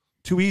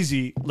too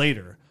easy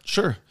later.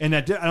 Sure. And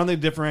I don't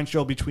think the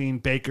differential between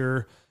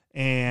Baker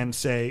and,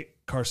 say,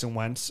 Carson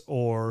Wentz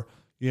or,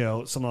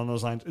 something along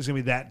those lines is going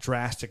to be that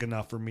drastic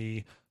enough for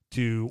me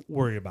to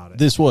worry about it.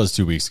 This was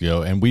 2 weeks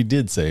ago, and we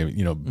did say,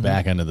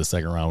 back end of the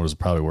 2nd round was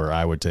probably where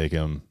I would take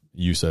him.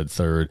 You said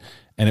 3rd,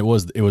 and it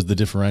was the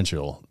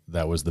differential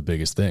that was the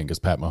biggest thing because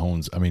Pat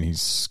Mahomes, I mean,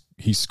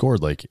 he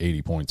scored like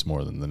 80 points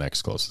more than the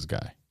next closest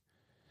guy.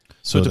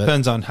 So it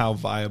depends on how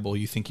viable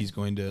you think he's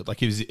going to.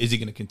 Like, is he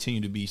going to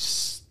continue to be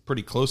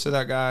pretty close to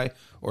that guy,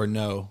 or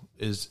no?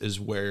 Is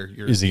where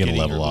you're is he going to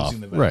level off?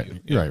 Right,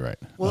 yeah. right.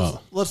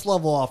 Well, let's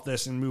level off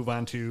this and move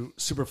on to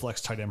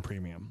Superflex tight end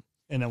premium.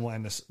 And then we'll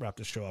wrap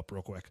this show up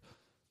real quick.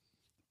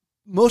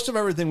 Most of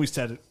everything we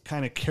said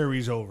kind of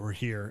carries over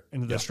here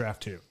into this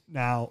draft too.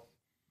 Now,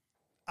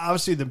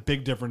 obviously the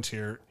big difference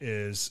here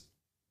is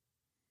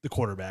the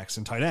quarterbacks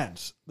and tight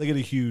ends. They get a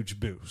huge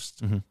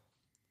boost. Mm-hmm.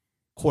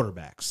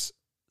 Quarterbacks,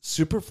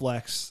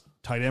 Superflex,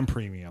 tight end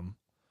premium.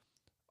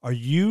 Are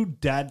you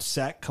dead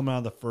set coming out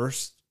of the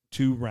first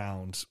 2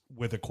 rounds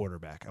with a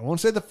quarterback? I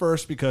won't say the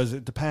first because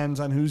it depends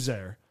on who's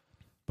there.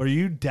 But are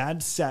you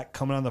dead set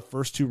coming on the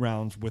first 2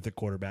 rounds with a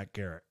quarterback,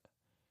 Garrett?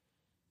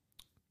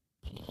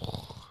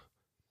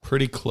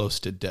 Pretty close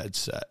to dead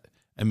set.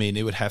 I mean,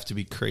 it would have to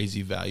be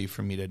crazy value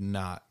for me to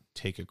not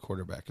take a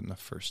quarterback in the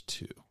first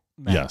 2.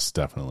 Matt? Yes,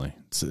 definitely.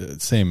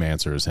 It's same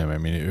answer as him. I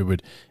mean,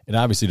 it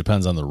obviously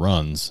depends on the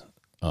runs.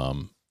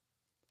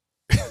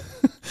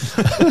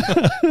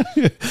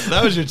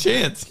 That was your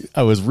chance.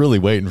 I was really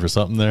waiting for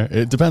something there.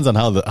 It depends on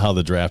how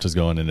the draft is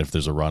going and if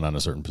there's a run on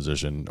a certain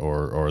position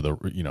or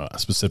the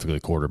specifically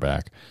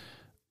quarterback.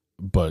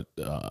 But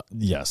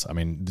yes, I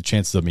mean the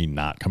chances of me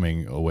not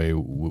coming away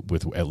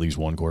with at least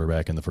one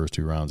quarterback in the first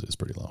 2 rounds is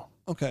pretty low.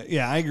 Okay,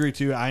 yeah, I agree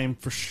too. I am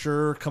for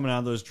sure coming out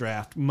of those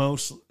drafts.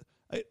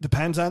 It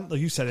depends on, like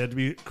you said, it had to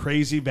be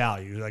crazy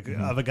value, like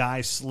of a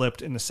guy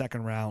slipped in the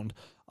 2nd round.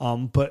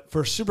 But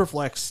for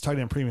Superflex tight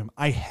end premium,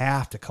 I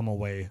have to come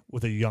away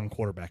with a young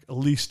quarterback, at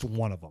least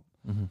one of them.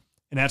 Mm-hmm.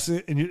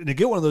 And to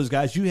get one of those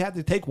guys, you have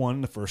to take one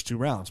in the first 2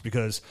 rounds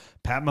because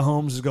Pat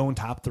Mahomes is going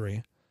top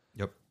 3.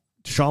 Yep.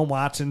 Deshaun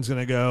Watson's going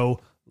to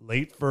go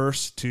late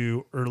 1st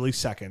to early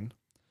 2nd.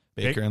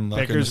 Baker and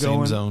Luck in the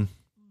same zone.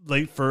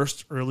 Late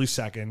 1st, early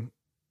 2nd.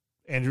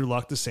 Andrew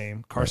Luck the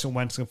same. Carson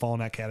Wentz can fall in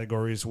that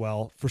category as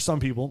well for some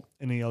people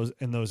in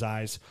those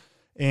eyes.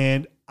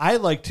 And I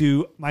like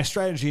to, my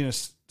strategy in a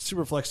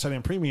Superflex tight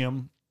end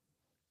premium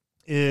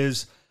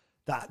is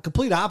the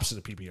complete opposite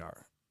of PPR.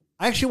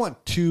 I actually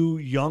want 2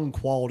 young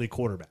quality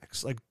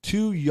quarterbacks, like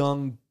 2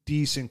 young,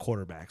 decent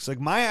quarterbacks. Like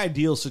my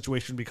ideal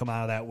situation would be come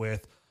out of that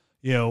with,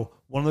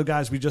 one of the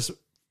guys we just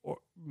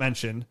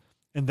mentioned,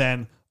 and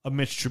then a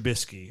Mitch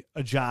Trubisky,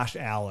 a Josh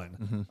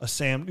Allen, a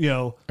Sam, Are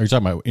you talking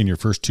about in your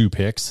first 2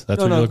 picks?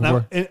 That's what you're looking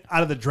for?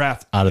 Out of the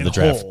draft. Out of the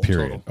draft, whole,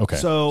 period. total. Okay.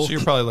 So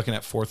you're probably looking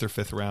at 4th or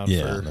 5th round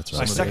for that's my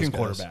right. second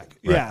quarterback.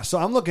 Right. Yeah. So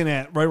I'm looking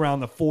at right around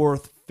the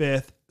 4th,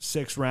 5th,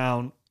 6th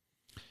round.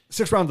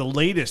 6th round, the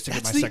latest to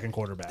get my second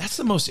quarterback. That's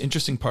the most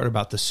interesting part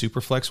about the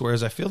Superflex,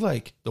 whereas I feel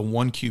like the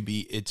 1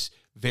 QB, it's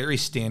very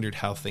standard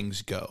how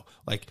things go.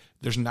 Like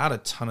there's not a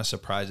ton of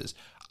surprises.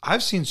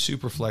 I've seen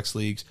Superflex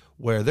leagues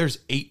where there's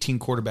 18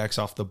 quarterbacks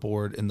off the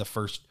board in the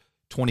first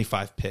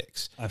 25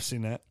 picks. I've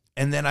seen that.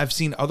 And then I've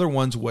seen other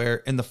ones where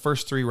in the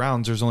first 3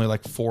 rounds, there's only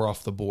like 4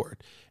 off the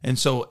board. And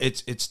so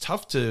it's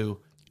tough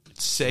to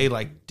say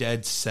like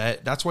dead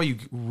set. That's why you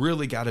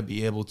really got to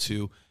be able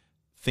to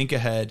think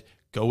ahead,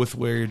 go with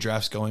where your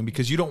draft's going,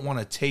 because you don't want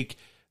to take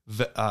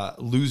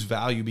lose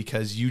value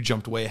because you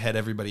jumped way ahead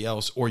everybody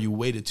else, or you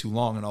waited too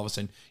long and all of a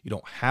sudden you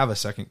don't have a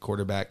second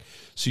quarterback.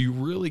 So you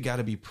really got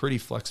to be pretty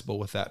flexible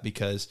with that,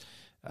 because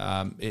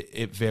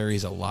it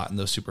varies a lot in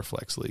those super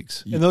flex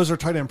leagues. And those are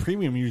tight end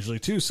premium usually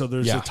too. So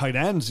there's the tight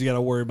ends you got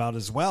to worry about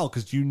as well,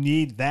 because you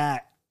need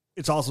that.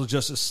 It's also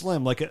just as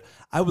slim. Like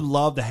I would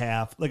love to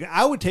have, like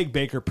I would take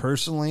Baker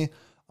personally.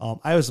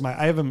 I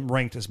have him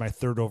ranked as my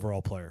 3rd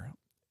overall player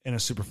in a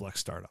super flex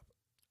startup.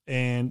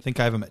 And I think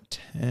I have him at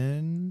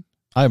 10.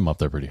 I have him up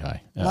there pretty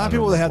high. A lot of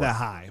people that have that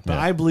high, but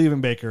I believe in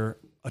Baker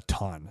a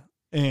ton.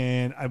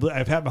 And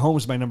I've had Mahomes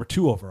as my number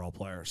 2 overall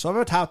player. So if I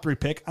have a top 3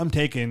 pick, I'm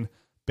taking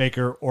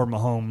Baker or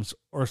Mahomes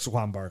or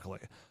Saquon Barkley.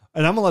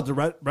 And I'm going to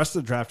let the rest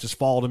of the draft just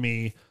fall to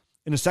me.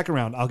 In the 2nd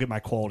round, I'll get my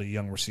quality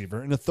young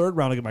receiver. In the 3rd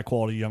round, I'll get my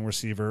quality young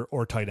receiver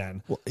or tight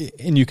end. Well,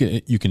 and you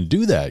can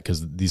do that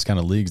because these kind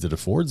of leagues that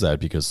affords that,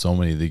 because so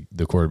many of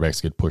the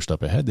quarterbacks get pushed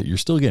up ahead that you're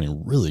still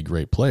getting really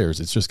great players.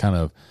 It's just kind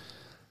of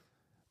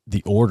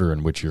the order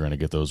in which you're going to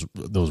get those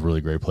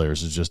really great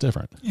players is just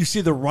different. You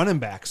see the running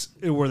backs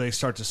where they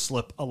start to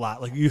slip a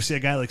lot. Like you see a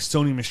guy like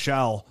Sony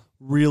Michel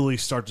really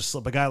start to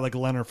slip. A guy like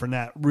Leonard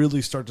Fournette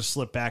really start to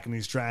slip back in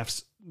these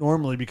drafts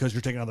normally because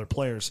you're taking other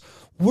players.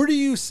 Where do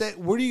you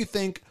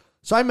think?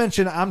 So I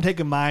mentioned I'm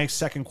taking my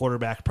second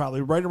quarterback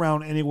probably right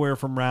around anywhere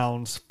from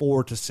rounds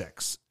 4 to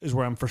 6 is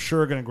where I'm for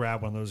sure going to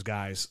grab one of those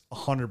guys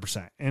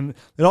 100%. And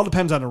it all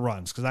depends on the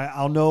runs, because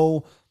I'll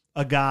know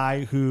a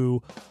guy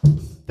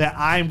that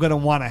I'm going to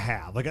want to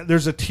have. Like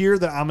there's a tier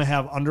that I'm going to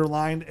have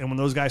underlined, and when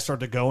those guys start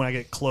to go and I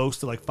get close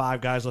to like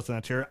 5 guys left in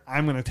that tier,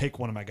 I'm going to take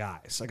one of my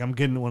guys. Like I'm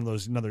getting one of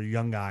those another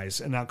young guys,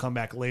 and I'll come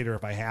back later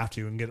if I have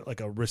to and get like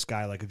a risk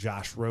guy like a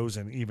Josh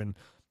Rosen even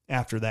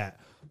after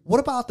that.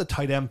 What about the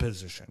tight end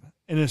position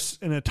in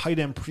a tight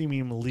end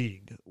premium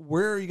league?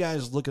 Where are you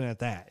guys looking at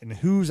that? And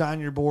who's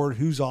on your board?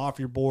 Who's off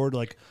your board?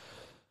 Like,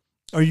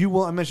 are you?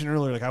 Well, I mentioned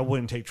earlier, like I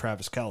wouldn't take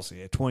Travis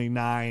Kelce at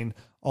 29.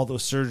 All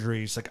those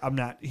surgeries, like I'm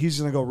not. He's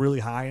going to go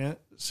really high in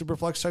it,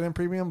 Superflex tight end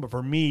premium. But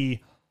for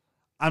me,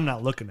 I'm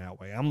not looking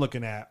that way. I'm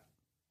looking at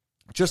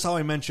just how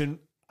I mentioned.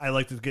 I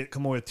like to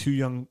come away with 2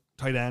 young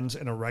tight ends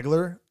in a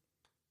regular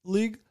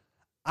league.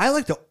 I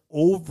like to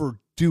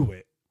overdo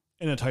it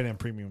in a tight end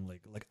premium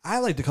league. Like I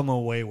like to come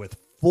away with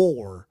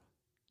 4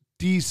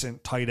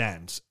 decent tight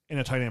ends in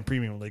a tight end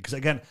premium league. Because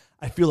again,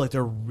 I feel like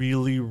they're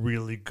really,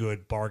 really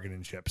good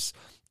bargaining chips.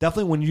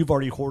 Definitely when you've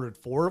already hoarded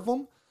 4 of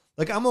them.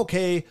 Like I'm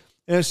okay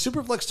in a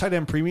Superflex tight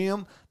end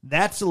premium.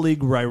 That's the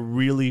league where I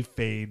really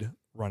fade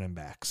running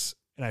backs,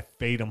 and I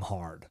fade them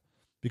hard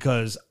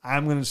because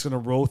I'm just going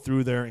to roll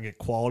through there and get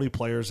quality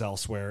players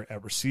elsewhere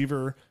at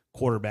receiver,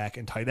 quarterback,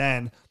 and tight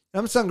end.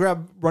 I'm just going to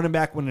grab running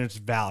back when there's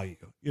value.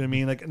 You know what I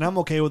mean? Like, and I'm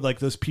okay with like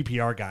those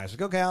PPR guys.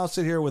 Like, okay, I'll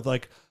sit here with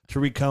like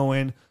Tariq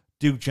Cohen,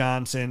 Duke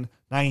Johnson,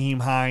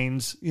 Nyheim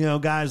Hines,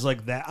 guys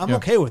like that. I'm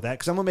okay with that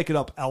because I'm going to make it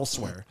up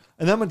elsewhere.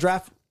 And then I'm going to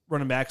draft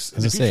running backs.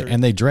 As I say,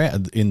 and they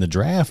draft in the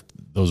draft,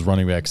 those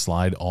running backs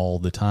slide all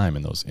the time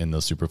in those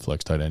Superflex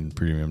tight end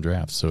premium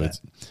drafts. So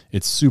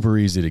it's super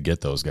easy to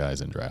get those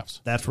guys in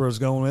drafts. That's where I was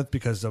going with,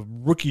 because of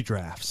rookie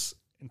drafts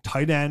and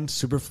tight end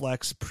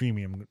Superflex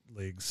premium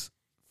leagues.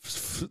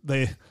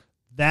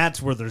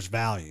 That's where there's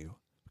value,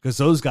 because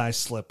those guys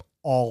slip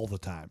all the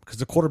time because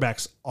the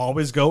quarterbacks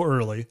always go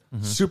early,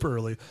 super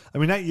early. I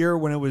mean, that year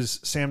when it was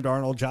Sam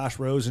Darnold, Josh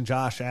Rosen,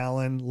 Josh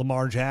Allen,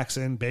 Lamar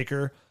Jackson,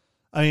 Baker,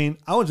 I mean,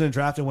 I was in a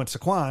draft and went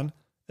Saquon,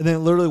 and then it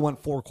literally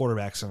went 4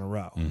 quarterbacks in a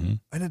row. And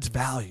it's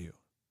value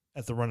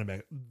at the running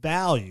back.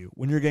 Value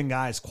when you're getting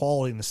guys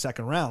quality in the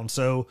 2nd round.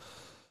 So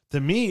to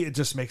me, it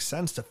just makes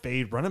sense to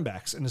fade running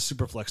backs in the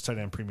Superflex tight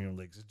end premium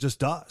leagues. It just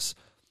does.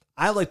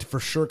 I like to for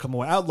sure come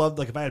away. I would love,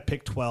 like, if I had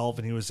picked 12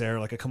 and he was there,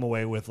 like, I come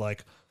away with,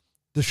 like,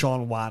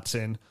 Deshaun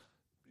Watson,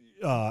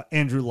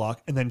 Andrew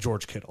Luck, and then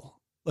George Kittle.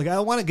 Like, I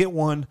want to get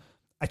one.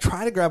 I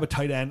try to grab a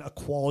tight end, a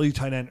quality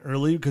tight end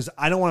early, because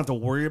I don't want to have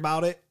to worry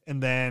about it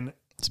and then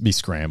to be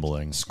scramble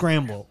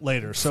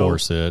later. So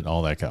force it,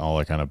 all that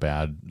kind of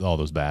bad, all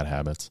those bad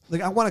habits.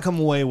 Like, I want to come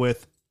away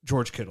with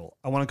George Kittle.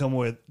 I want to come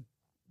with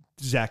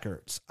Zach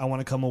Ertz. I want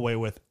to come away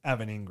with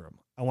Evan Ingram.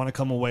 I want to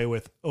come away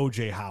with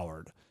O.J.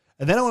 Howard.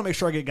 And then I want to make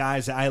sure I get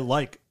guys that I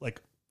like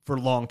for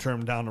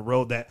long-term down the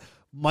road that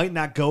might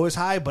not go as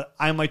high, but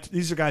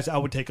these are guys I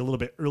would take a little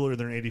bit earlier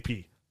than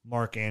ADP.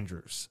 Mark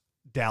Andrews,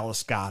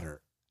 Dallas Goedert.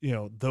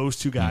 Those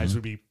two guys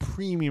would be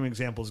premium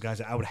examples of guys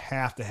that I would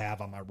have to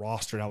have on my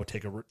roster, and I would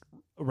take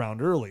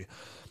around early.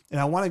 And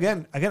I want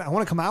I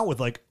want to come out with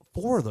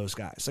 4 of those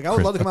guys. I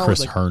would love to come out with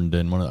Chris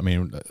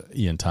Herndon,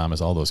 Ian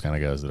Thomas, all those kind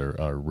of guys that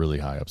are really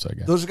high upside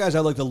guys. Those are guys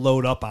I'd like to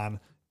load up on.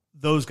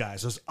 Those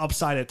guys, those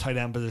upside at tight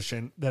end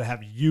position that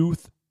have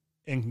youth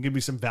and can give me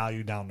some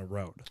value down the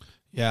road.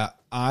 Yeah,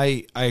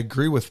 I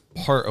agree with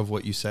part of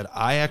what you said.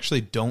 I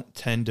actually don't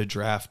tend to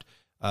draft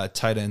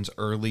tight ends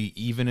early,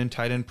 even in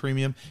tight end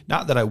premium.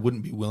 Not that I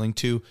wouldn't be willing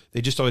to.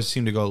 They just always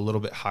seem to go a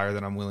little bit higher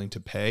than I'm willing to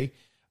pay.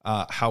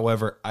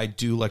 However, I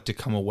do like to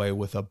come away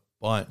with a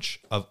bunch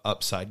of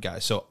upside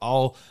guys. So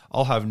I'll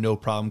have no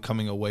problem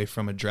coming away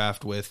from a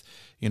draft with,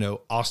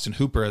 Austin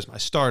Hooper as my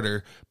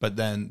starter, but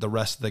then the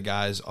rest of the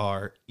guys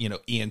are,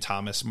 Ian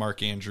Thomas,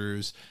 Mark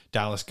Andrews,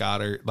 Dallas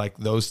Goedert,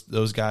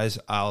 those guys,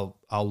 I'll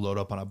load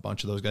up on a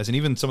bunch of those guys. And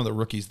even some of the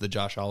rookies, the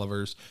Josh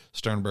Olivers,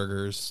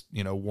 Sternbergers,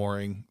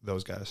 Waring,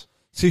 those guys.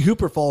 See,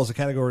 Hooper falls a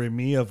category of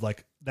me of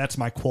that's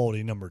my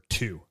quality number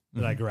 2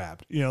 that I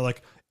grabbed,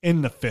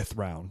 in the 5th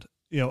round,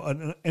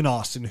 an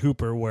Austin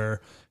Hooper where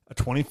a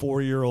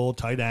 24-year-old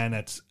tight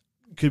end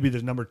could be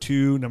the number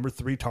 2, number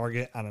 3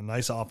 target on a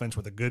nice offense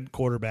with a good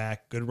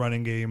quarterback, good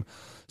running game.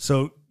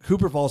 So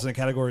Hooper falls in a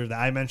category that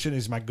I mentioned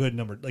is my good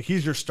number.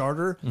 He's your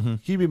starter.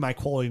 He'd be my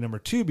quality number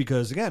 2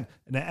 because, again,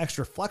 in that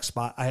extra flex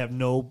spot, I have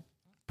no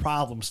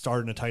problem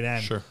starting a tight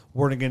end. Sure.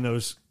 We're getting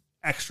those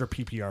extra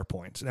PPR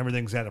points, and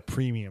everything's at a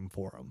premium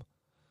for him.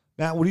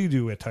 Matt, what do you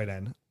do at tight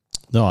end?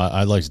 No,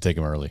 I'd like to take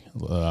him early.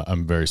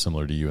 I'm very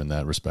similar to you in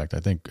that respect. I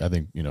think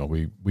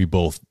we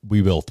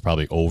both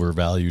probably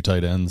overvalue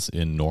tight ends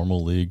in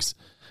normal leagues,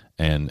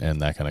 and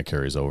that kind of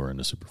carries over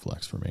into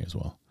Superflex for me as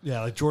well.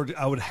 Yeah, George,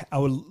 I would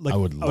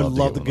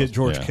love to get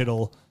George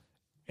Kittle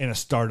in a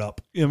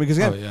startup. Because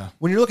again,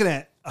 when you're looking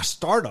at a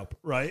startup,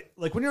 right?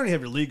 When you already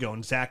have your league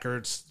going, Zach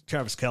Ertz,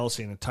 Travis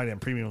Kelce, and a tight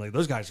end premium league,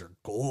 those guys are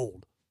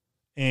gold.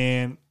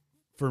 And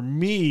for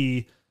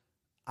me,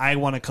 I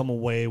want to come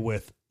away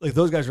with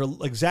those guys are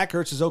Zach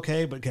Ertz is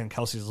okay, but again,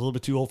 Kelsey's a little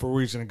bit too old for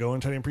where he's going to go in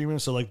tight end premium.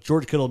 So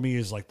George Kittle to me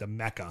is the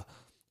mecca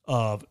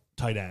of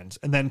tight ends.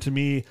 And then to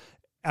me,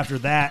 after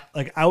that,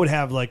 I would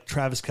have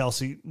Travis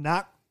Kelce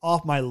not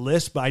off my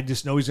list, but I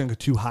just know he's going to go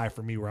too high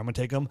for me where I'm going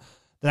to take him.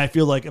 Then I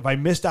feel if I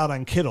missed out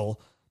on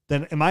Kittle,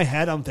 then in my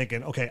head I'm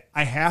thinking, okay,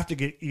 I have to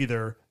get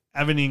either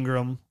Evan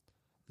Ingram,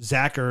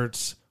 Zach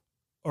Ertz,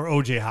 or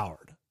O.J. Howard.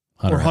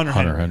 Or Hunter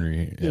Henry.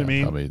 Yeah, you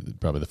know what I mean?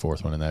 Probably the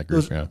 4th one in that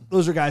group.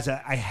 Those are guys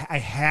that I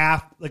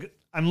have,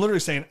 I'm literally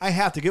saying I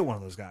have to get one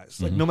of those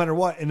guys, no matter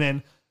what. And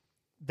then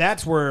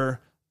that's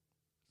where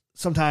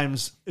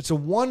sometimes it's a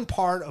one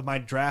part of my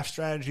draft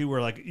strategy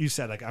where, you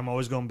said, I'm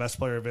always going best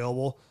player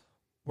available,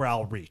 where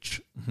I'll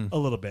reach a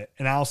little bit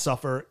and I'll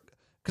suffer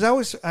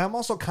because I'm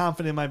also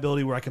confident in my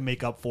ability where I can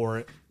make up for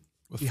it.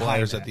 With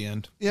flyers at the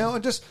end, or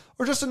just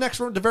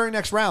the very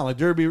next round.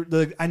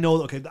 I know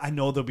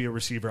there'll be a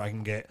receiver I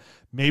can get,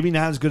 maybe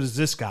not as good as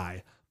this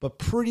guy, but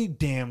pretty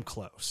damn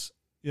close.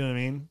 You know what I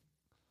mean?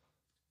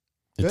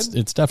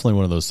 It's definitely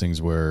one of those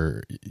things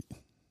where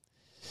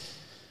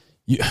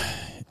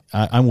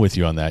I'm with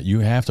you on that.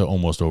 You have to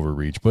almost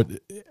overreach, but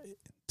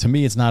to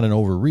me, it's not an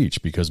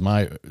overreach because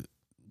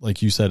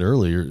like you said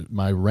earlier,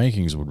 my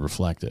rankings would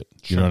reflect it.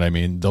 You know what I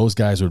mean? Those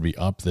guys would be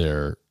up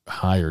there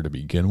higher to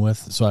begin with.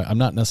 So I'm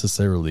not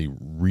necessarily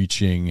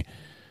reaching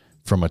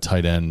from a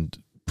tight end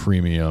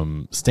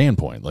premium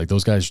standpoint.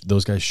 Those guys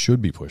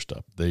should be pushed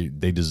up. They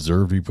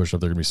deserve to be pushed up.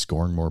 They're going to be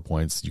scoring more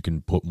points. You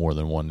can put more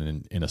than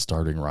one in a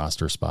starting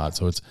roster spot.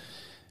 So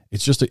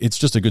it's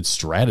just a good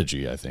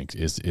strategy, I think,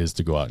 is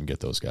to go out and get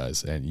those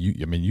guys. And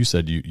you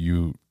said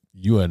you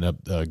end up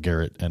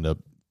Garrett end up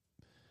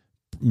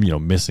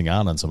missing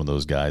out on some of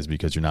those guys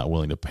because you're not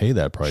willing to pay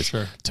that price.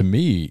 Sure. To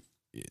me,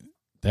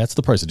 that's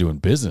the price of doing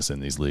business in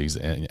these leagues,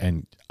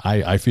 and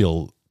I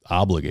feel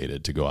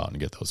obligated to go out and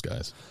get those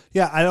guys.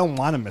 Yeah, I don't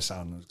want to miss out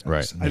on those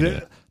guys.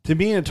 Right. To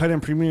me, in a tight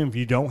end premium, if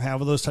you don't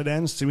have those tight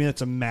ends, to me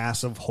that's a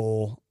massive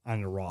hole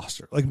on your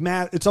roster.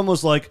 It's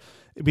almost like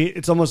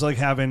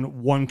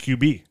having one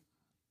QB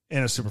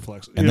in a super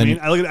flex. You know what I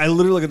mean? I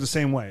literally look at it the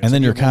same way. And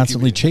then you're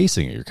constantly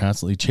chasing it. You're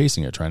constantly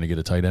chasing it, trying to get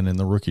a tight end in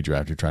the rookie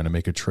draft. You're trying to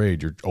make a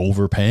trade. You're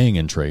overpaying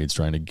in trades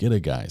trying to get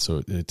a guy.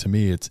 So to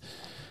me,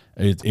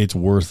 it's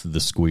worth the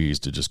squeeze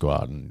to just go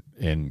out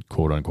and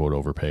quote unquote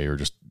overpay or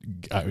just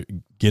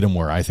get him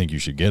where I think you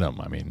should get him.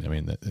 I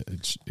mean,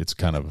 it's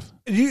kind of.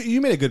 You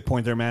made a good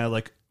point there,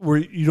 Matt. Where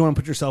you don't want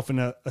to put yourself in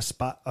a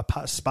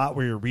spot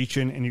where you're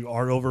reaching and you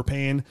are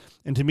overpaying.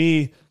 And to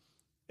me,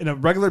 in a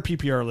regular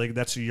PPR league,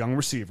 that's a young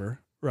receiver,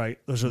 right?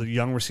 Those are the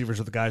young receivers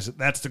are the guys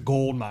that's the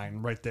gold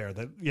mine right there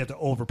that you have to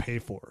overpay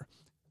for.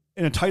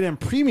 In a tight end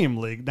premium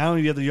league, not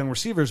only do you have the young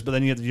receivers, but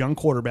then you have the young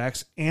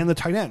quarterbacks and the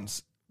tight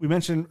ends. We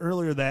mentioned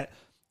earlier that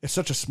it's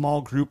such a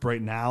small group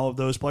right now of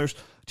those players.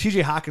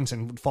 TJ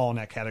Hawkinson would fall in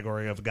that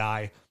category of a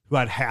guy who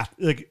I'd have,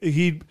 like,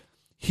 he'd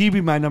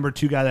be my number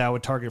 2 guy that I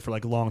would target for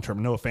like long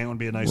term. Noah Fant would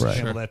be a nice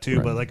example of that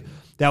too, but like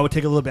that would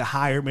take a little bit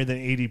higher maybe than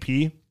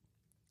ADP.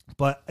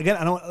 But again,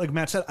 I don't, like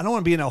Matt said, I don't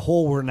want to be in a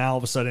hole where now all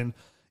of a sudden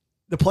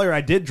the player I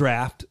did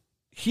draft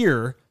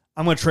here,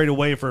 I'm going to trade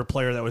away for a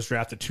player that was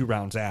drafted 2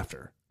 rounds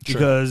after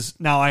because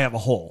now I have a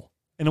hole.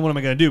 And then what am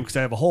I going to do? Because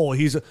I have a hole.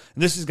 And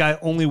this is a guy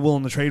only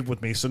willing to trade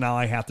with me. So now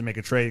I have to make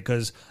a trade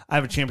because I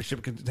have a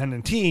championship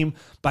contending team,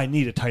 but I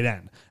need a tight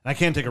end. And I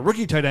can't take a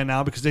rookie tight end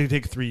now because they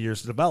take 3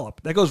 years to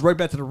develop. That goes right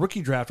back to the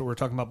rookie draft that we were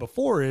talking about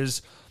before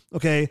is,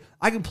 okay,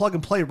 I can plug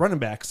and play running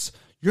backs.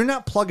 You're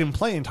not plug and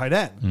play in tight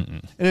end.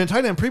 And in a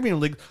tight end premium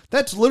league,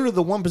 that's literally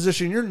the one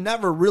position you're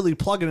never really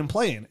plugging and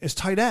playing is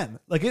tight end.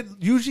 Like it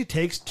usually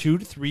takes 2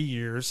 to 3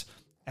 years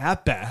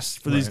at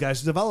best for these guys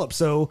to develop.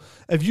 So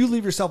if you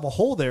leave yourself a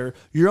hole there,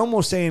 you're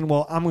almost saying,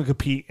 well, I'm going to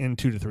compete in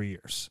 2 to 3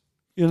 years.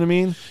 You know what I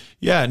mean?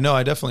 Yeah, no,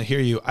 I definitely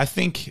hear you. I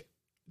think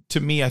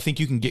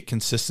you can get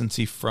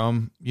consistency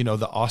from,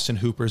 the Austin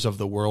Hoopers of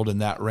the world in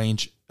that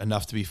range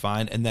enough to be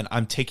fine. And then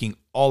I'm taking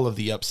all of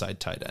the upside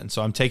tight end.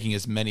 So I'm taking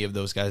as many of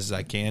those guys as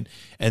I can.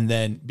 And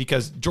then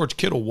because George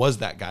Kittle was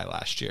that guy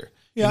last year.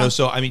 Yeah.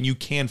 So I mean, you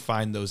can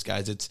find those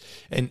guys.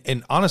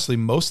 And honestly,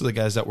 most of the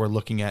guys that we're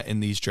looking at in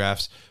these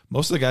drafts,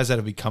 most of the guys that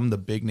have become the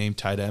big name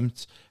tight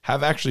ends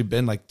have actually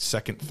been like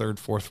 2nd, 3rd,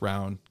 4th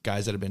round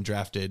guys that have been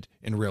drafted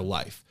in real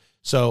life.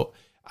 So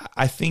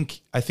I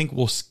think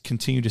we'll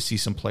continue to see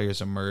some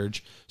players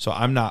emerge. So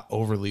I'm not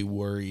overly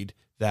worried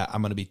that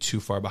I'm going to be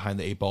too far behind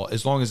the 8 ball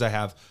as long as I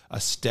have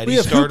a steady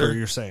starter. Hooper,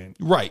 you're saying,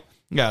 right?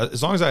 Yeah,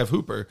 as long as I have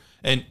Hooper,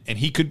 and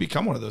he could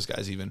become one of those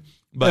guys even.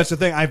 But that's the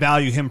thing. I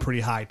value him pretty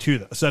high too,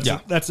 though. So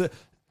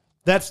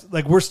that's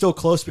like we're still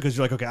close because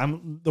you're like, okay,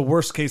 I'm the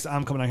worst case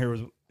I'm coming out here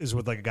is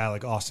with like a guy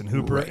like Austin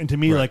Hooper, and to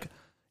me, like,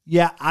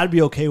 yeah, I'd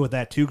be okay with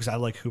that too because I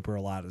like Hooper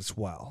a lot as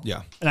well.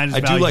 Yeah, and I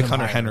do like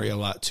Hunter Henry a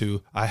lot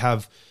too. I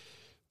have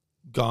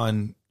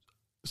gone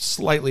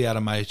slightly out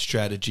of my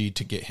strategy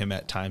to get him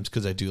at times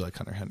because I do like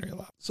Hunter Henry a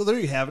lot. So there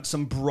you have it.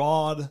 Some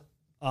broad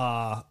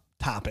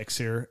topics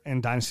here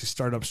and Dynasty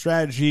startup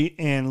strategy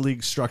and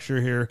league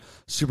structure here,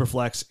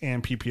 Superflex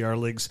and PPR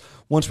leagues.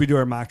 Once we do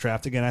our mock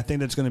draft, again, I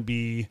think that's going to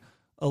be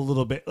a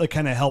little bit like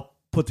kind of help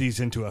put these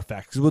into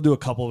effect because we'll do a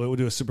couple of it. We'll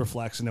do a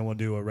Superflex and then we'll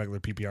do a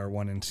regular PPR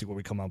one and see what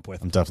we come up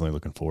with. I'm definitely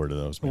looking forward to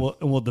those.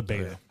 We'll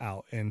debate it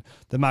out. And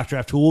the mock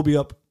draft tool will be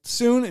up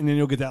soon, and then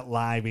you'll get that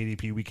live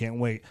ADP. We can't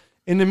wait.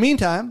 In the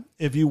meantime,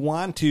 if you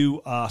want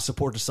to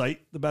support the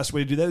site, the best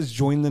way to do that is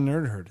join the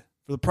Nerd Herd.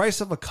 For the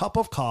price of a cup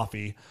of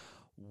coffee,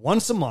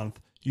 once a month,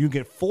 you can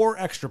get 4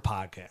 extra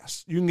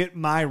podcasts. You can get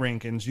my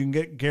rankings. You can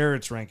get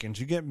Garrett's rankings.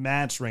 You get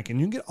Matt's ranking.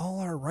 You can get all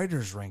our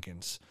writers'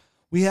 rankings.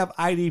 We have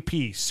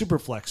IDP,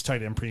 Superflex,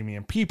 Tight End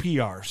Premium,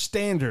 PPR,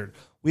 Standard.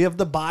 We have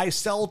the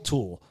buy-sell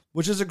tool,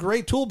 which is a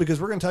great tool because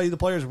we're going to tell you the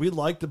players we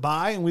like to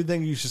buy and we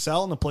think you should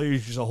sell and the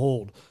players you should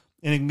hold.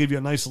 And it can give you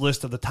a nice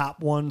list of the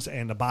top ones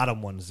and the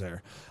bottom ones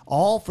there.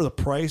 All for the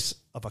price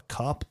of a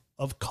cup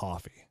of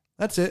coffee.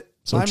 That's it.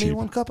 So Buy cheap. me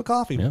 1 cup of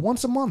coffee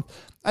once a month.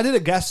 I did a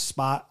guest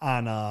spot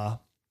on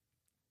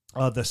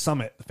the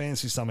summit, the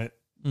fantasy summit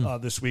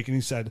this week, and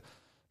he said,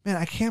 man,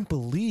 I can't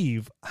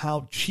believe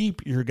how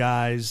cheap your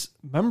guys'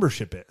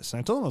 membership is. And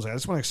I told him, I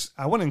was like,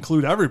 I want to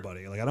include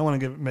everybody. Like, I don't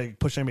want to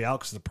push anybody out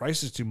because the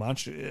price is too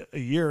much a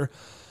year.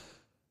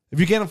 If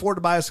you can't afford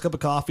to buy us a cup of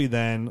coffee,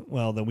 then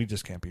we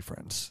just can't be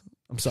friends.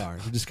 I'm sorry.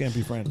 We just can't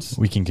be friends.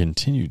 We can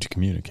continue to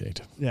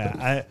communicate.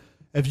 Yeah.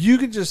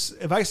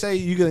 If I say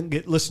you can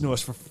listen to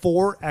us for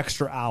 4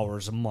 extra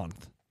hours a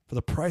month for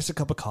the price of a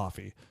cup of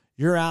coffee,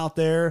 you're out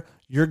there,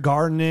 you're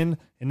gardening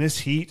in this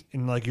heat,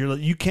 and like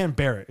you can't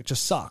bear it. It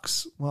just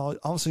sucks. Well,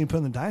 all of a sudden you put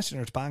in the Dynasty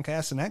Nerds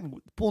podcast, and that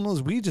pulling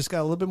those weeds just got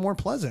a little bit more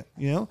pleasant.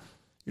 You know,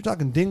 you're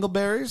talking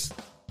dingleberries,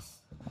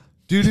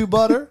 doo-doo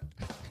butter,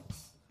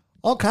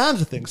 all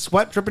kinds of things.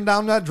 Sweat dripping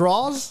down that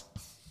drawers.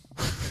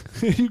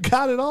 You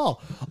got it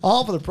all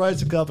for the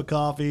price of a cup of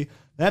coffee.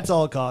 That's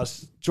all it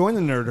costs. Join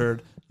the Nerd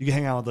Herd. You can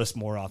hang out with us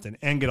more often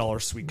and get all our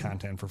sweet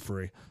content for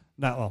free.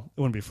 It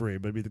wouldn't be free,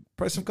 but it'd be the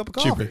price of a cup of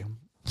coffee. Cheaper.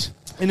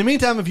 In the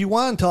meantime, if you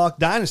want to talk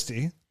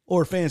Dynasty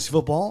or fantasy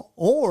football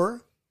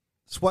or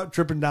sweat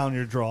dripping down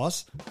your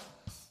drawers,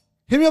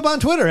 hit me up on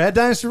Twitter at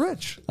Dynasty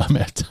Rich. I'm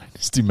at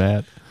Dynasty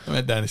Matt. I'm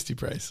at Dynasty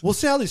Price. We'll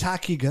see how these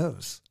hotkey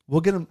goes.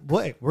 We'll get them.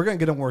 We're going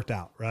to get them worked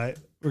out, right?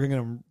 We're going to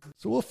get them.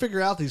 So we'll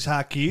figure out these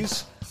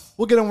hotkeys.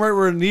 We'll get them right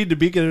where it need to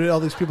be. Get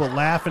all these people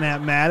laughing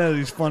at Matt at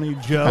these funny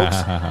jokes.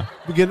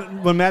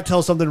 When Matt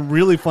tells something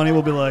really funny,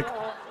 we'll be like,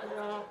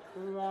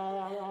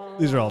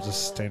 these are all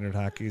just standard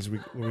hotkeys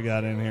we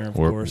got in here, of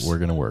course. We're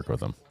going to work with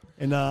them.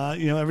 And,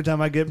 every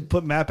time I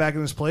put Matt back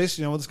in his place,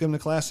 let's give him the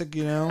classic,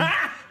 Got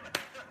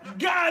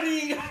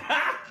him!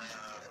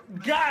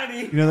 Got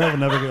him! That will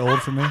never get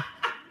old for me.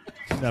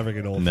 Never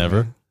get old.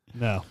 Never? For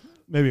me. No.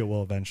 Maybe it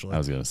will eventually. I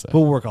was going to say.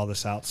 We'll work all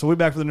this out. So we're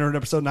back for the Nerd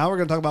episode. Now we're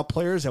going to talk about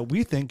players that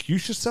we think you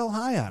should sell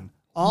high on.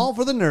 All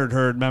for the Nerd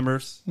Herd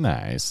members.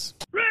 Nice.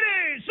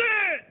 Ready,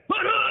 set,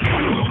 put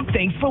up.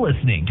 Thanks for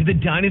listening to the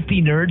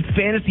Dynasty Nerds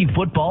Fantasy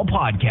Football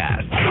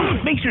Podcast.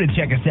 Make sure to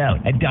check us out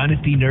at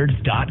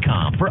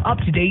dynastynerds.com for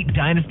up-to-date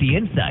Dynasty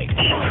insight.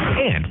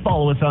 And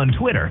follow us on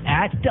Twitter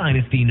at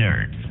Dynasty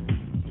Nerds.